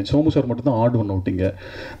இருக்கிறவங்க எல்லாருமே. சோமு சார் மட்டும் தான் ஆட் ஒன்று விட்டிங்க.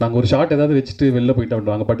 நாங்கள் ஒரு ஷார்ட் ஏதாவது வச்சுட்டு வெளில போயிட்டு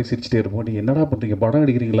அப்படி நாங்கள் பாட்டி சிரிச்சிட்டே இருப்போம், நீங்கள் என்னடா பண்ணுறீங்க, படம்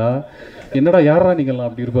அடிக்கிறீங்களா, என்னடா யாரா நீங்களாம்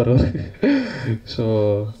அப்படி இருப்பார் அவர். ஸோ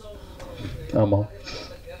ஆமாம்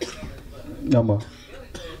ஆமாம்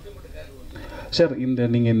சார்.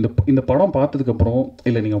 நீங்கள் இந்த படம் பார்த்ததுக்கப்புறம்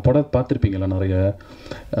இல்லை நீங்கள் படம் பார்த்துருப்பீங்களா நிறைய,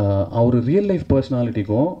 அவர் ரியல் லைஃப்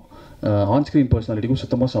பர்சனாலிட்டிக்கும் ஆன்ஸ்க்ரீன் பர்சனாலிட்டிக்கும்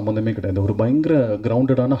சுத்தமாக சம்மந்தமே கிடையாது. ஒரு பயங்கர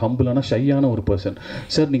கிரவுண்டடான ஹம்பிளான ஷையான ஒரு பர்சன்.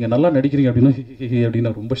 சார் நீங்கள் நல்லா நடிக்கிறீங்க அப்படின்னா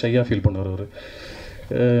அப்படின்னு ரொம்ப ஷையாக ஃபீல் பண்ணுவார் அவர்.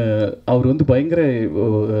 அவர் வந்து பயங்கர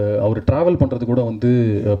அவர் ட்ராவல் பண்ணுறது கூட வந்து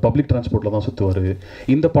பப்ளிக் டிரான்ஸ்போர்ட்டில் தான் சுற்றுவார்.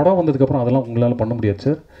 இந்த படம் வந்ததுக்கப்புறம் அதெல்லாம் உங்களால் பண்ண முடியாது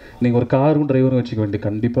சார். நீங்கள் ஒரு காரும் டிரைவரும் வச்சுக்க வேண்டிய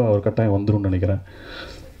கண்டிப்பாக அவர் கட்டாயம் வந்துரும்னு நினைக்கிறேன்.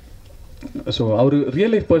 ஸோ அவர்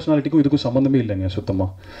ரியல் லைஃப் பர்சனாலிட்டிக்கும் இதுக்கும் சம்மந்தமே இல்லைங்க சுத்தமாக.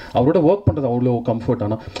 அவரோட ஒர்க் பண்ணுறது அவ்வளோ கம்ஃபர்ட்.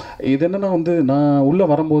 ஆனால் இது என்னென்னா வந்து நான் உள்ளே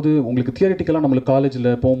வரும்போது உங்களுக்கு தியரிட்டிக்கலாக நம்மளுக்கு காலேஜில்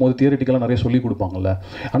போகும்போது தியரிட்டிக்கலாக நிறைய சொல்லிக் கொடுப்பாங்கல்ல.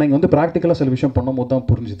 ஆனால் இங்கே வந்து ப்ராக்டிக்கலாக சில விஷயம் பண்ணும்போது தான்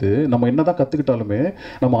புரிஞ்சுது, நம்ம என்ன தான் கற்றுக்கிட்டாலுமே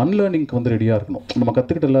நம்ம அன்லேர்னிங்க்கு வந்து ரெடியாக இருக்கணும். நம்ம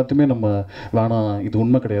கற்றுக்கிட்ட எல்லாத்தையுமே நம்ம வேணாம் இது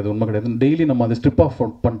உண்மை கிடையாது டெய்லி நம்ம அதை ஸ்ட்ரிப் ஆஃப்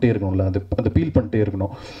பண்ணிட்டே இருக்கணும்ல, அதை ஃபீல் பண்ணிட்டே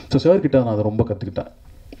இருக்கணும். ஸோ சார் கிட்ட நான் அதை ரொம்ப கற்றுக்கிட்டேன்.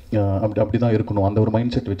 அப்படி தான் இருக்கணும், அந்த ஒரு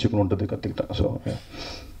மைண்ட் செட் வச்சுக்கணுன்றது கற்றுக்கிட்டேன். ஸோ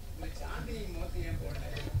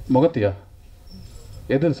முகத்தியா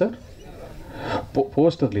எது சார்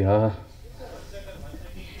போஸ்டர்லையா?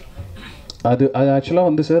 அது ஆக்சுவலாக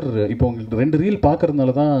வந்து சார் இப்போ உங்களுக்கு 2 ரீல்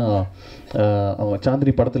பார்க்குறதுனால தான்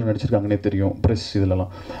சாந்தினி படத்தில் நடிச்சிருக்காங்கன்னே தெரியும் ப்ரெஸ்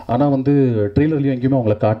இதிலலாம். ஆனால் வந்து ட்ரெய்லர்லேயும் எங்கேயுமே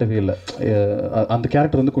அவங்கள காட்டவே இல்லை. அந்த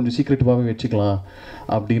கேரக்டர் வந்து கொஞ்சம் சீக்ரெட்டிவாகவே வச்சுக்கலாம்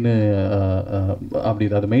அப்படின்னு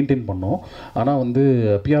அதை மெயின்டைன் பண்ணோம். ஆனால் வந்து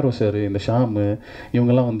பிஆர்ஓ சார் இந்த ஷாமு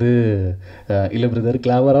இவங்கெல்லாம் வந்து இல்லை பிரதர்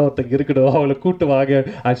கிளாவராக ஒருத்தங்க இருக்கட்டும் அவளை கூட்டு வாங்க.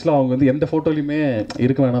 ஆக்சுவலாக அவங்க வந்து எந்த ஃபோட்டோலையுமே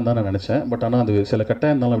இருக்க வேணாம் தான் நான் நினச்சேன். பட் ஆனால் அது சில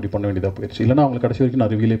கட்டாயம் இருந்தாலும் அப்படி பண்ண வேண்டியதாக போயிடுச்சு. இல்லைனா அவங்களை கடைசி வரைக்கும்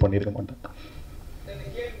நான் ரிவீலே பண்ணியிருக்க மாட்டேன்.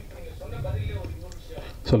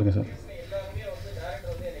 சொல்லுங்கள் சார்.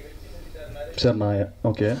 சார் நான்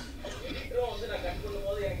ஓகே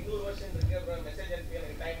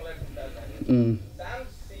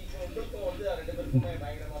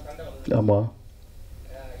ஆமாம்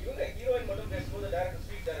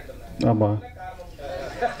ஆமாம்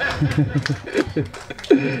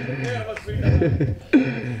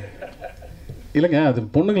இல்லைங்க அது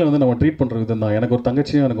பொண்ணுங்களை வந்து நம்ம ட்ரீட் பண்ணுற விதம் தான். எனக்கு ஒரு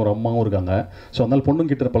தங்கச்சியும் எனக்கு ஒரு அம்மாவும் இருக்காங்க. ஸோ அதனால்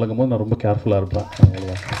பொண்ணுங்கிட்ட பழகும் போது நான் ரொம்ப கேர்ஃபுல்லாக இருப்பேன்.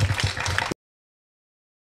 அவ்வளோதான்.